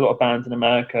there's a lot of bands in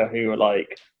America who are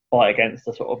like fight against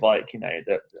the sort of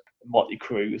the Motley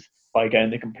Crues by going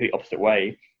the complete opposite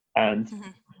way. And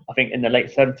I think in the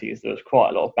late 70s there was quite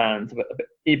a lot of bands,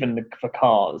 even for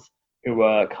Cars, who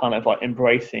were kind of like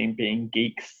embracing being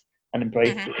geeks and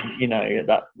embracing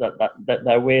that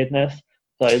their weirdness.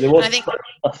 So there was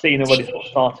a scene already sort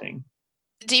of starting.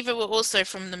 Diva were also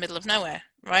from the middle of nowhere,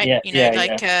 right?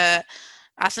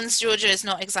 Athens, Georgia is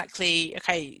not exactly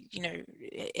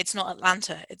it's not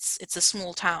Atlanta. It's a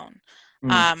small town.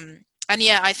 And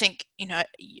I think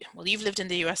you've lived in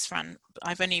the US, Fran.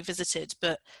 I've only visited,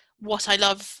 but what I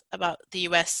love about the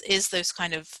US is the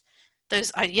kind of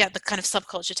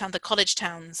subculture town, the college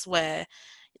towns where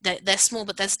they're small,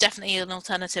 but there's definitely an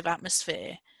alternative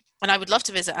atmosphere. And I would love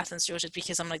to visit Athens, Georgia,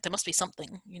 because I'm like, there must be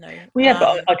something, Well, yeah,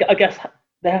 but I guess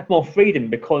they have more freedom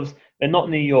because they're not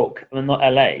New York and they're not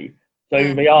LA, so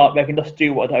they can just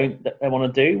do what they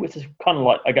want to do, which is kind of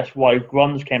like, I guess, why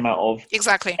grunge came out of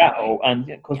Seattle, and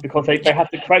because they have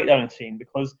to create their own scene,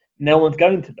 because no one's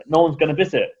going to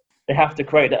visit. They have to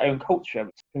create their own culture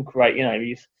and create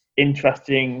these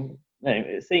interesting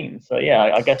scenes. So yeah,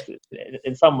 I guess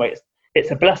in some ways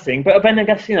it's a blessing, but then I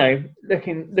guess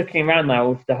looking around now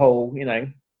with the whole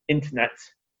internet,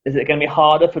 is it going to be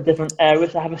harder for different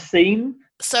areas to have a scene?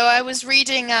 So I was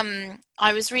reading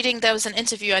there was an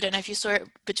interview, I don't know if you saw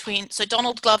it, so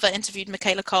Donald Glover interviewed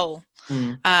Michaela Cole,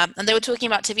 and they were talking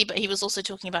about TV, but he was also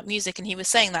talking about music, and he was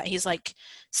saying that he's like,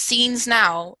 scenes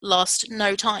now last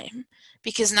no time,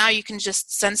 because now you can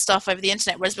just send stuff over the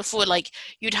internet, whereas before, like,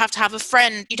 you'd have to have a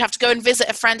friend, you'd have to go and visit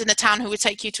a friend in a town who would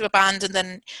take you to a band, and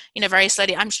then very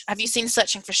slowly. Have you seen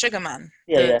Searching for Sugar Man,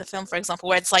 the film, for example,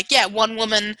 where it's like, one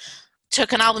woman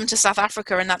took an album to South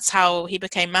Africa and that's how he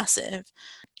became massive,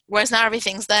 whereas now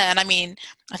everything's there. And I mean,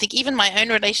 I think even my own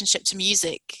relationship to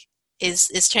music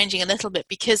is changing a little bit,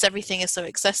 because everything is so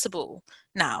accessible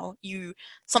now.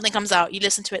 Something comes out, you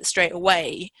listen to it straight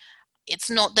away.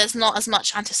 There's not as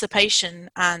much anticipation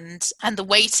and the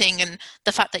waiting, and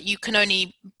the fact that you can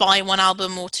only buy one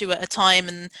album or two at a time,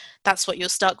 and that's what you're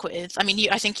stuck with. I mean,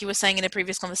 I think you were saying in a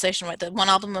previous conversation, right, that one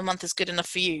album a month is good enough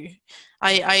for you.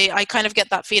 I kind of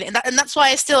get that feeling, and that's why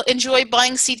I still enjoy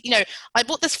buying CD. I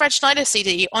bought this Fred Schneider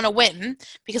CD on a whim,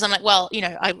 because I'm like, well,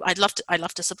 I'd love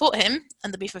to support him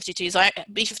and the B-52s.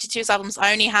 B-52s albums,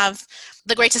 I only have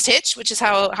The Greatest Hits, which is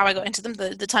how I got into them,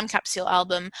 the Time Capsule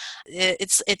album.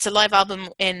 It's a live album album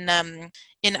in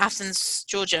Athens,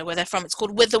 Georgia, where they're from. It's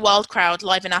called With the Wild Crowd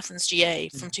Live in Athens, GA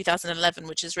from 2011,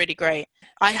 which is really great.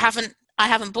 I haven't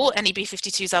bought any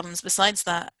B-52s albums besides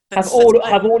that. Have all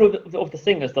of the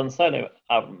singers done solo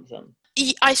albums then?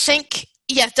 I think,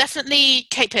 yeah, definitely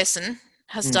Kate Pearson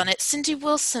has done it. Cindy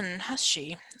Wilson, has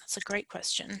she? That's a great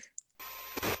question.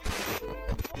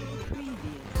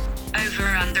 Over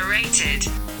underrated.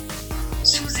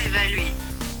 Sous-évalué.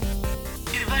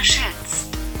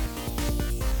 Überschätzt.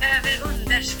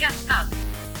 Överunderskattad.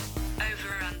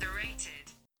 Over underrated.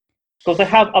 Because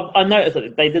I noticed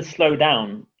that they did slow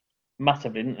down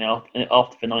massively, didn't they?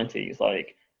 After the 90s,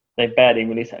 like they barely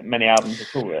released many albums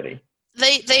at all, really.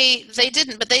 They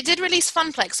didn't, but they did release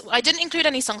Funplex. I didn't include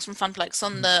any songs from Funplex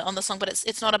on the song, but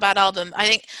it's not a bad album. I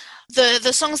think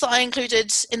the songs that I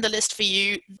included in the list for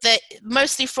you, they're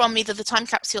mostly from either the Time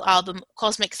Capsule album,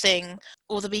 Cosmic Thing,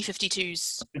 or the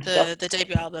B-52s, the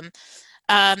debut album.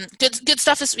 Good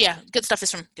stuff is from Good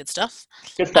Stuff.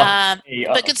 Good Stuff.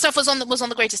 But Good Stuff was on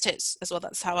the Greatest Hits as well.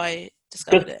 That's how I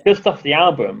discovered it. Good Stuff. The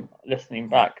album, listening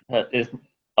back, I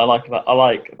like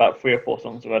about 3 or 4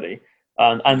 songs already.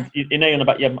 And you know,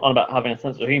 on about having a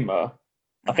sense of humor.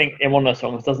 I think in one of those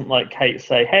songs, doesn't like Kate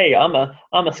say, "Hey, I'm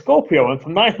a Scorpio and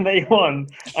from 1981,"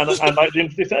 and like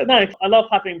Jim said, "No, I love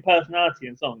having personality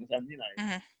in songs, and you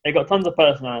know, they got tons of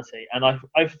personality." And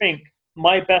I think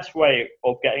my best way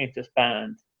of getting into this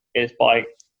band is by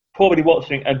probably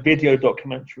watching a video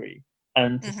documentary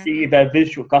and to see their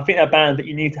visuals. I think they're a band that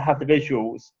you need to have the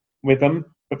visuals with them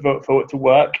for it to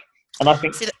work. And I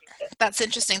think. That's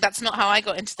interesting. That's not how I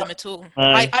got into them at all.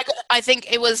 I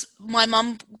think it was my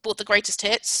mum bought the Greatest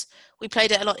Hits. We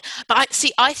played it a lot. But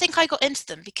I think I got into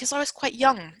them because I was quite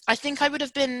young. I think I would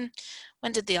have been...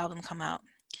 When did the album come out?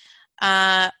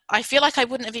 I feel like I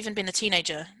wouldn't have even been a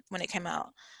teenager when it came out.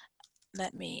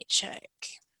 Let me check.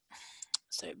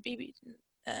 So,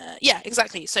 yeah,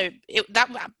 exactly. So,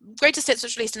 that Greatest Hits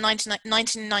was released in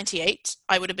 1998.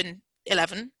 I would have been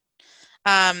 11.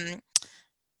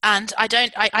 And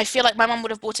I feel like my mum would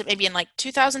have bought it maybe in like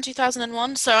 2000,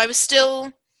 2001. So I was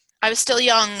still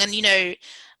young and, you know,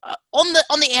 on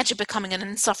the edge of becoming an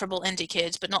insufferable indie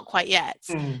kid, but not quite yet.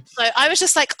 So I was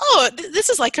just like, oh,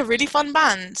 this is like a really fun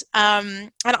band.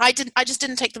 And I just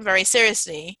didn't take them very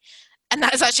seriously. And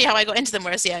that is actually how I got into them.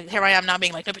 Whereas, yeah, here I am now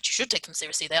being like, no, but you should take them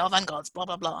seriously. They are vanguards, blah,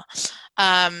 blah, blah.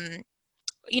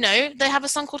 You know, they have a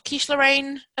song called Quiche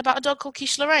Lorraine about a dog called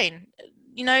Quiche Lorraine.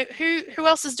 You know, who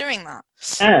else is doing that?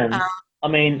 And I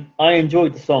mean, I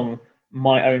enjoyed the song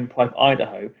 "My Own Private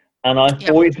Idaho," and I've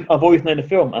always known the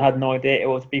film. I had no idea it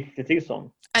was a B-52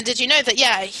 song. And did you know that?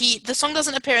 Yeah, the song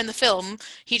doesn't appear in the film.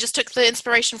 He just took the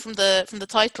inspiration from the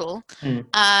title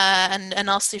and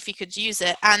asked if he could use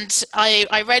it. And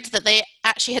I read that they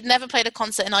actually had never played a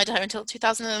concert in Idaho until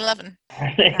 2011.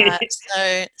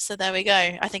 So there we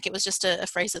go. I think it was just a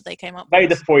phrase that they came up with.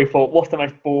 Maybe the boy thought, what's the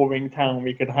most boring town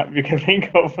we could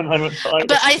think of when I went to Idaho?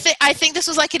 But I think this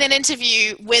was like in an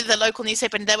interview with a local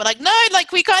newspaper, and they were like, no,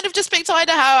 like we kind of just picked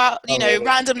Idaho out,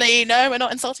 randomly. No, we're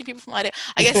not insulting people from Idaho.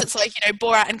 I guess it's like, you know,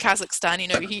 Borat in Kazakhstan, you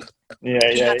know, he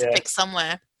had to pick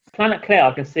somewhere. Planet Clear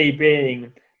I can see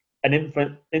being an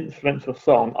influential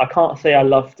song. I can't say I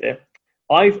loved it.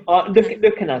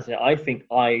 Looking at it, I think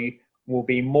I will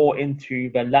be more into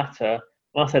the latter.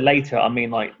 When I say later, I mean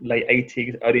like late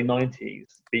 80s, early 90s.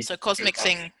 So Cosmic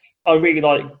Thing. I really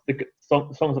like the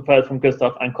songs I've heard from Good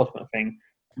Stuff and Cosmic Thing.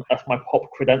 That's my pop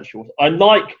credentials. I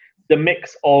like the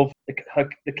mix of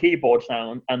the keyboard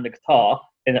sound and the guitar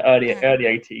in the early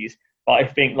 80s. But I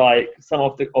think like some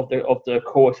of the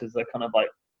choruses are kind of like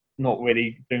not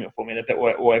really doing it for me. They're a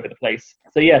bit all over the place.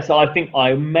 So I think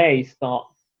I may start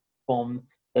from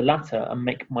the latter and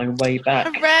make my way back.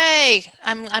 Hooray!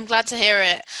 I'm glad to hear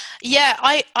it. Yeah,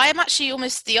 I'm actually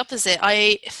almost the opposite.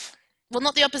 Well,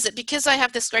 not the opposite, because I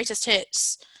have this Greatest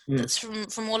Hits that's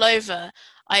from all over.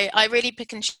 I really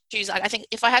pick and choose. I think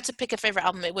if I had to pick a favorite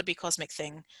album, it would be Cosmic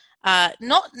Thing.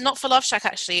 Not for Love Shack,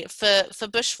 actually, for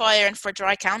Bushfire and for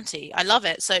Dry County. I love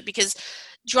it. So because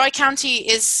Dry County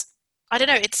is, I don't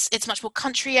know, it's much more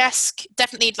country-esque.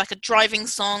 Definitely like a driving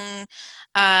song.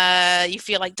 You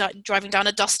feel like driving down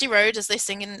a dusty road, as they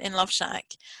sing in Love Shack.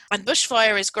 And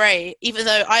Bushfire is great, even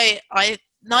though I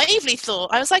naively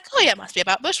thought, I was like, oh yeah, it must be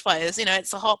about bushfires, you know,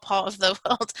 it's a hot part of the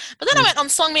world. But then I went on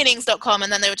songmeanings.com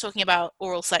and then they were talking about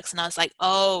oral sex and I was like,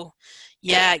 oh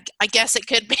yeah, I guess it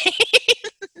could be.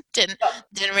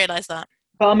 didn't realize that.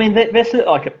 But I mean, they look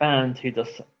like a band who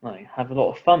just like have a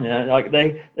lot of fun, you know. Like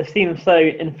they seem so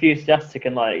enthusiastic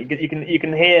and like you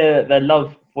can hear their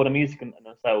love for the music and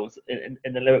themselves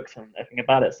in the lyrics and everything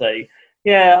about it. So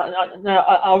Yeah, no,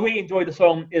 I really enjoyed the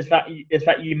song. Is that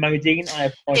you, Modine? I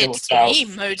have no idea what it's It's about. me,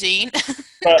 Modine.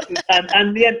 But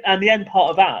the end part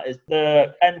of that is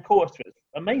the end chorus was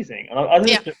amazing, and I Yeah.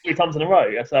 listened to it 3 times in a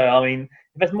row. So I mean,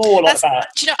 if there's more like That's, that,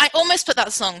 do you know, I almost put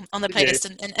that song on the did you? playlist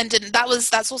and didn't.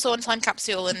 That's also on Time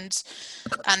Capsule, and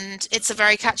it's a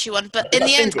very catchy one. But Is in that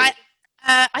the end, single?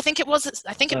 I think it was it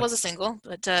No. was a single,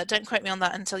 but don't quote me on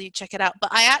that until you check it out.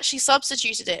 But I actually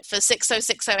substituted it for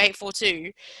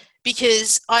 6060842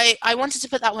 because I wanted to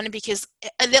put that one in because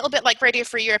a little bit like Radio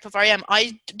Free Europe of REM,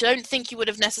 I don't think you would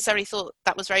have necessarily thought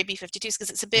that was very B-52s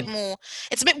because it's a bit more,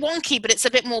 it's a bit wonky, but it's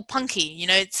a bit more punky, you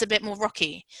know, it's a bit more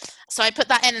rocky. So I put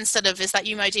that in instead of Is That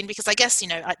You, Modine, because I guess, you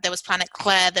know, there was Planet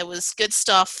Claire, there was Good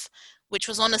Stuff, which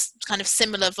was on a kind of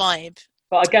similar vibe.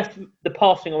 But I guess the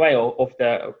passing away of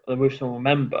the original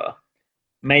member,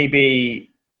 maybe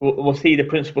we'll see the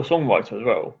principal songwriter as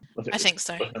well. I think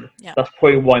so. Yeah. That's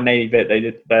probably why maybe they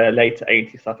did the later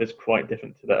 80s stuff is quite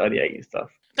different to the early 80s stuff.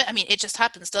 But I mean, it just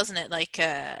happens, doesn't it? Like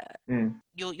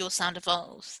your sound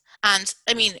evolves. And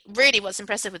I mean, really what's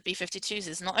impressive with B-52s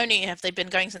is not only have they been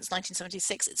going since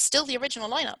 1976, it's still the original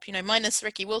lineup, you know, minus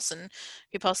Ricky Wilson,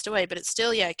 who passed away, but it's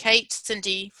still, yeah, Kate,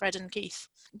 Cindy, Fred and Keith.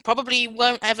 Probably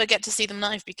won't ever get to see them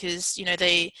live because, you know,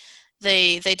 they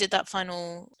did that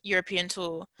final European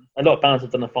tour. A lot of bands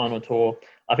have done a final tour.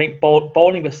 I think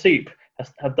Bowling with Soup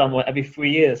have done one every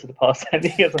 3 years for the past 10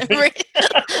 years. I think.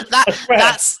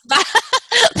 That's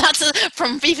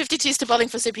from B-52s to Bowling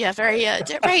for Soup. Yeah,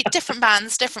 very different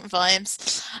bands, different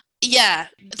vibes. Yeah,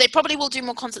 they probably will do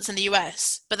more concerts in the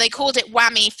US, but they called it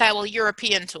Whammy Farewell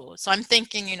European Tour. So I'm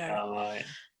thinking, you know, Right.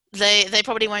 they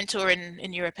probably won't tour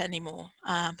in Europe anymore.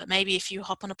 But maybe if you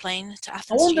hop on a plane to I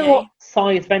Athens, wonder GA. what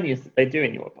size venues they do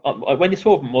in Europe. When you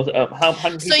saw them, was it how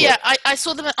many people? So yeah, I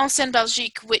saw them at Ancienne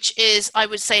Belgique, which is, I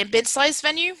would say, a mid-sized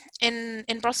venue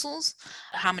in Brussels.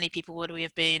 How many people would we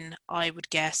have been? I would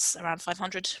guess around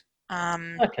 500.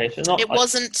 Okay, so not. It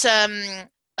wasn't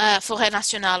Forêt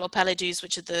Nationale or Palais Douze,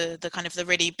 which are the kind of the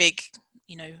really big,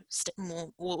 you know,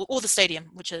 more or the stadium,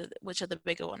 which are the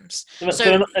bigger ones. So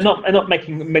they're not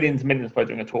making millions and millions by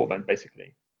doing a tour then,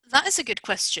 basically. That is a good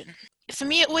question. For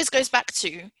me, it always goes back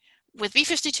to, with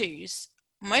B-52s,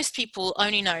 most people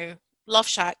only know Love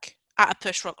Shack, At a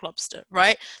Push, Rock Lobster,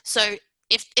 right? So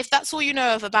if that's all you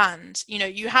know of a band, you know,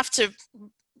 you have to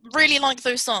really like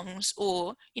those songs,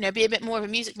 or, you know, be a bit more of a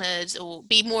music nerd, or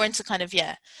be more into kind of,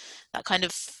 yeah, that kind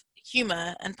of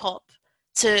humor and pop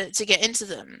to get into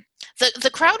them. The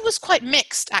crowd was quite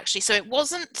mixed, actually. So it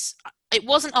wasn't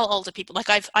all older people. Like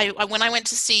I when I went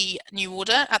to see New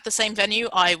Order at the same venue,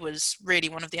 I was really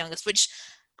one of the youngest, which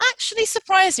actually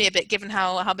surprised me a bit given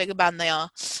how big a band they are.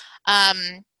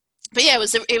 But yeah, it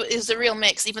was a real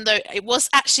mix, even though it was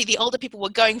actually the older people were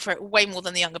going for it way more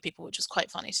than the younger people, which was quite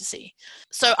funny to see.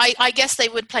 So I guess they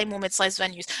would play more mid-sized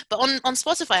venues. But on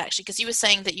Spotify, actually, because you were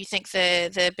saying that you think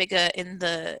they're bigger in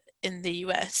the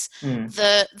US,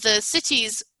 the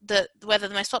cities where they're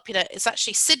the most popular is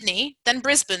actually Sydney, then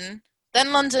Brisbane,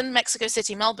 then London, Mexico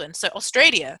City, Melbourne. So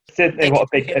Australia. They've got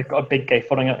a big gay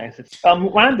following out there.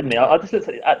 Randomly, I just looked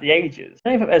at the ages.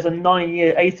 I think there's a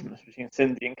 9-year age difference between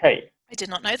Cindy and Kate. I did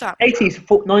not know that.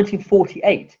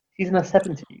 1948. She's in her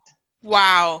 70s.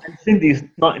 Wow. And Cindy's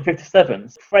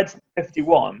 1957. Fred's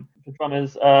 51. The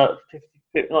drummer's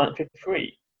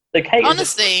 53. So Kate.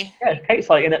 Honestly. Kate's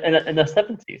like in her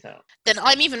 70s now. Then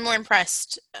I'm even more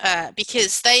impressed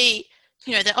because they,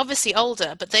 you know, they're obviously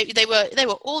older, but they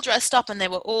were all dressed up and they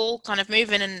were all kind of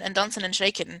moving and dancing and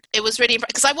shaking. It was really,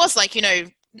 because I was like, you know,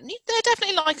 they're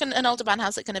definitely like an older band.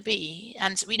 How's it going to be?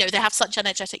 And, you know, they have such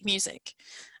energetic music.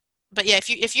 But yeah,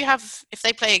 if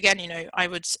they play again, you know, I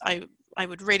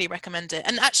would really recommend it.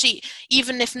 And actually,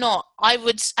 even if not, I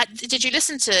would. Did you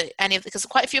listen to any of? Because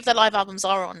quite a few of their live albums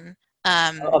are on.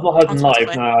 I've not heard them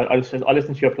live. No, I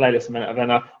listened to your playlist a minute, and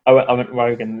then I went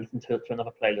rogue and listened to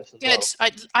another playlist as well.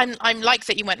 Good. I'm like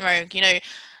that you went rogue. You know,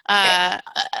 I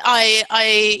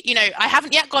you know, I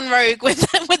haven't yet gone rogue with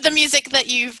the music that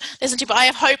you've listened to, but I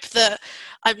have hope that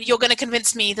you're going to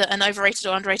convince me that an overrated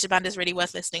or underrated band is really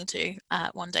worth listening to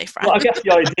one day, Fran. Well, I guess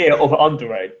the idea of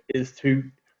underrated is to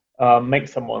make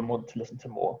someone want to listen to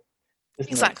more.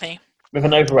 Exactly. With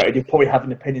an overrated, you probably have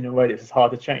an opinion already. It's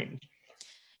hard to change.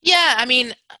 Yeah, I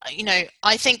mean, you know,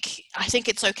 I think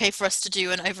it's okay for us to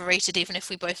do an overrated, even if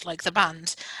we both like the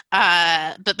band,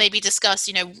 but maybe discuss,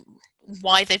 you know,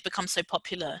 why they've become so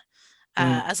popular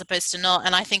as opposed to not.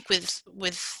 And I think with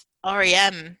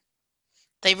REM,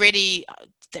 they really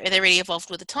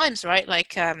evolved with the times, right?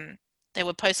 Like they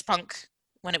were post-punk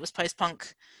when it was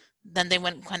post-punk, then they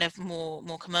went kind of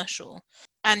more commercial.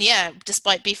 And yeah,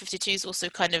 despite B-52s also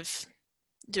kind of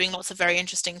doing lots of very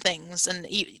interesting things. And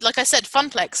like I said,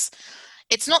 Funplex,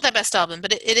 it's not their best album,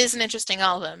 but it is an interesting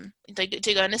album. They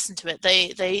do go and listen to it.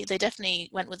 They definitely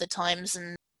went with the times,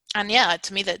 and yeah,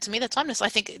 to me they're timeless. I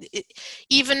think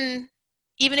even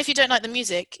if you don't like the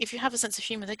music, if you have a sense of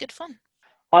humor, they're good fun.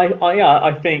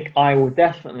 I think I will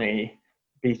definitely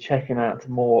be checking out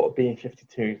more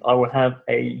B52s. I will have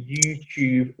a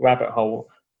YouTube rabbit hole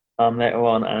later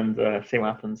on and see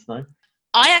what happens. No.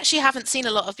 I actually haven't seen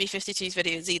a lot of B52's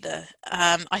videos either.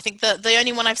 I think the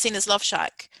only one I've seen is Love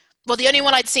Shack. Well, the only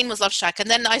one I'd seen was Love Shack, and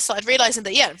then I started realizing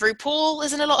that RuPaul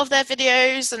is in a lot of their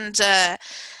videos, and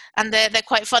they're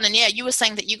quite fun. And yeah, you were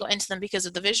saying that you got into them because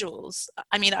of the visuals.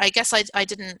 I mean, I guess I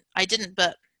didn't,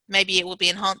 but maybe it will be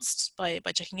enhanced by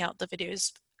checking out the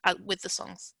videos with the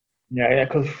songs. Yeah,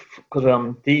 because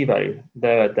Devo,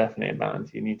 they're definitely a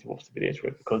band you need to watch the videos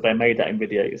with, because they made that in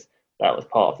videos. That was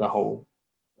part of the whole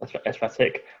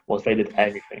aesthetic. Was they did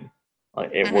everything.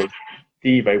 Like it was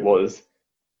Devo was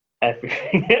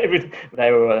everything.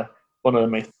 They were one of the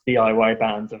most DIY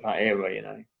bands of that era. You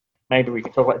know. Maybe we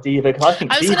could talk about Devo, because I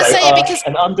think Devo are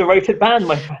an underrated band,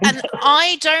 my friend. And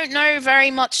I don't know very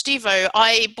much Devo.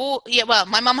 I bought, well,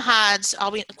 my mum had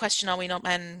Are We Not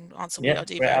Men, Answer We Are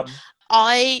Devo.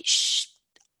 I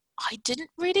didn't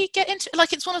really get into it.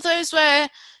 Like, it's one of those where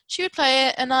she would play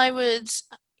it and I would,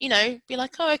 be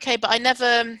like, oh, okay, but I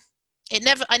never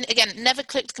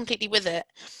clicked completely with it.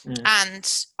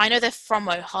 And I know they're from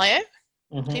Ohio,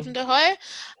 Cleveland, Ohio,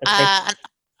 and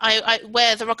I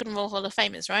where the Rock and Roll Hall of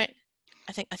Fame is, right?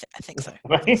 I think so.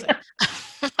 I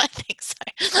think so.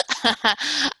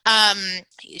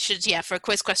 You should, for a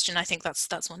quiz question, I think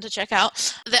that's one to check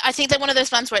out. I think they're one of those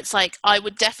bands where it's like I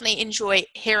would definitely enjoy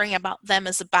hearing about them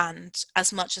as a band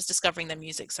as much as discovering their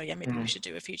music. So maybe we should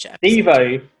do a future episode.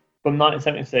 Devo from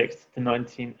 1976 to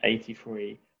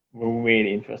 1983 were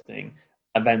really interesting,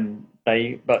 and then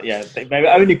they were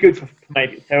only good for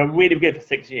they were really good for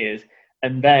 6 years,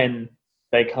 and then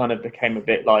they kind of became a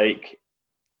bit like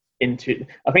into.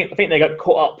 I think they got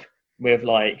caught up with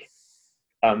like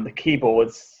the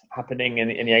keyboards happening in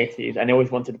the 80s, and they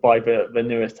always wanted to buy the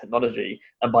newest technology.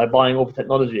 And by buying all the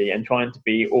technology and trying to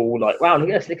be all like, wow, look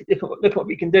at this, look what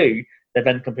we can do, they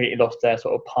then completely lost their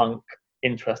sort of punk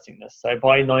interestingness. So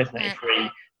by 1983,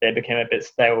 they became a bit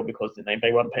stale because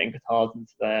they weren't putting guitars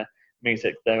into their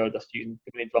music. They were just using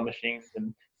too many drum machines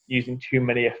and using too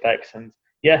many effects. And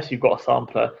yes, you've got a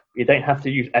sampler, but you don't have to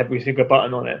use every single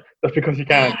button on it just because you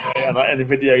can. And like, in the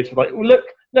videos, like, oh, look,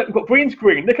 we've got green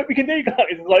screen. Look what we can do, guys.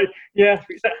 It's like, yeah,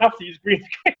 we don't have to use green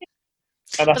screen.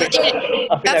 And I think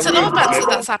that's a lot of bands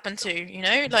that's happened to,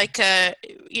 like,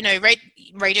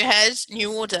 Radiohead,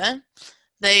 New Order.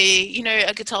 They,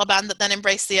 a guitar band that then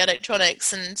embraced the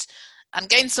electronics and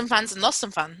gained some fans and lost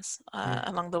some fans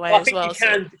along the way as well.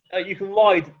 You can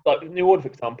ride, like New Order, for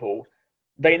example.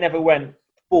 They never went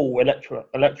full electro.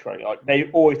 Like they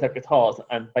always have guitars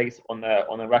and bass on their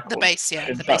record. The bass,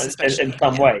 the bass especially. In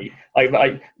some way,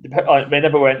 like they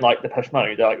never went like Depeche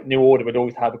Mode. Like New Order would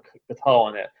always have a guitar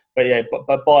on it.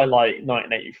 But by like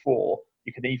 1984,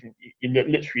 you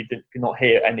literally did not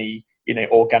hear any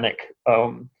organic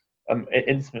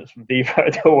instruments from Devo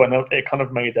at all, and it kind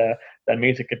of made their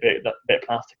music a bit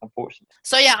plastic, unfortunately.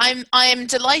 So I'm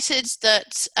delighted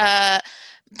that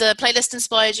the playlist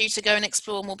inspired you to go and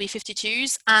explore more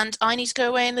B52s, and I need to go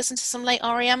away and listen to some late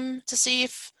REM to see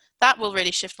if that will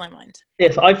really shift my mind.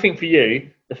 Yes, I think for you,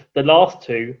 the last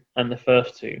two and the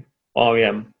first two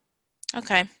REM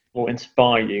will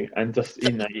inspire you, and just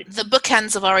the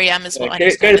bookends of REM is what I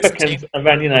need to go to listen bookends, to.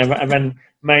 and then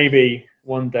maybe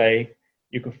one day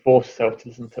you can force yourself to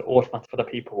listen to Automatic for the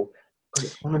People,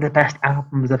 because it's one of the best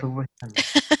albums ever written.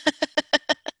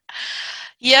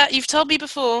 Yeah, you've told me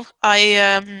before.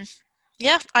 I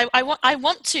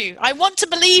want to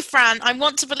believe, Fran. I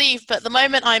want to believe, but at the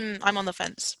moment I'm on the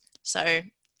fence. So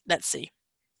let's see.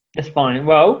 It's fine.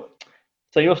 Well,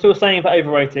 so you're still saying that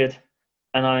overrated,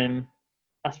 and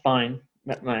that's fine.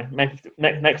 No, maybe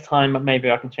next time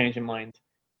maybe I can change your mind.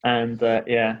 And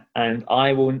and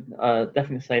I will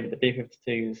definitely say that the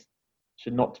B52s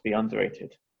should not be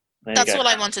underrated. That's all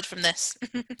I wanted from this.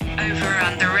 Over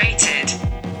underrated.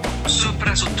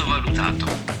 Sopra sottovalutato.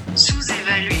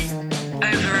 Sous-évalué.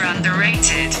 Over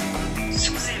underrated.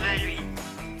 Sous-évalué.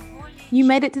 You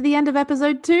made it to the end of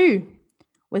episode 2.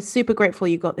 We're super grateful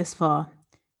you got this far.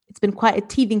 It's been quite a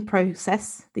teething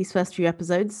process, these first few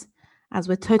episodes, as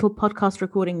we're total podcast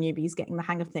recording newbies getting the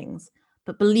hang of things.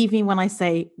 But believe me when I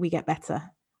say we get better.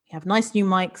 We have nice new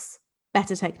mics,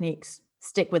 better techniques.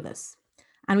 Stick with us.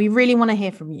 And we really want to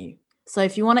hear from you. So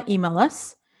if you want to email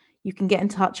us, you can get in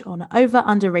touch on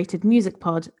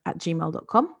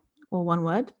overunderratedmusicpod@gmail.com, or one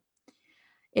word.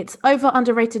 It's Over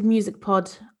Underrated Music Pod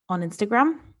on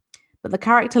Instagram, but the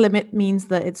character limit means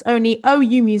that it's only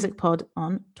OU Music Pod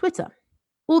on Twitter.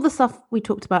 All the stuff we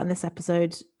talked about in this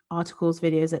episode, articles,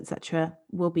 videos, etc.,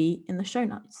 will be in the show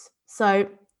notes. So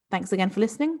thanks again for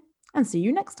listening, and see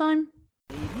you next time.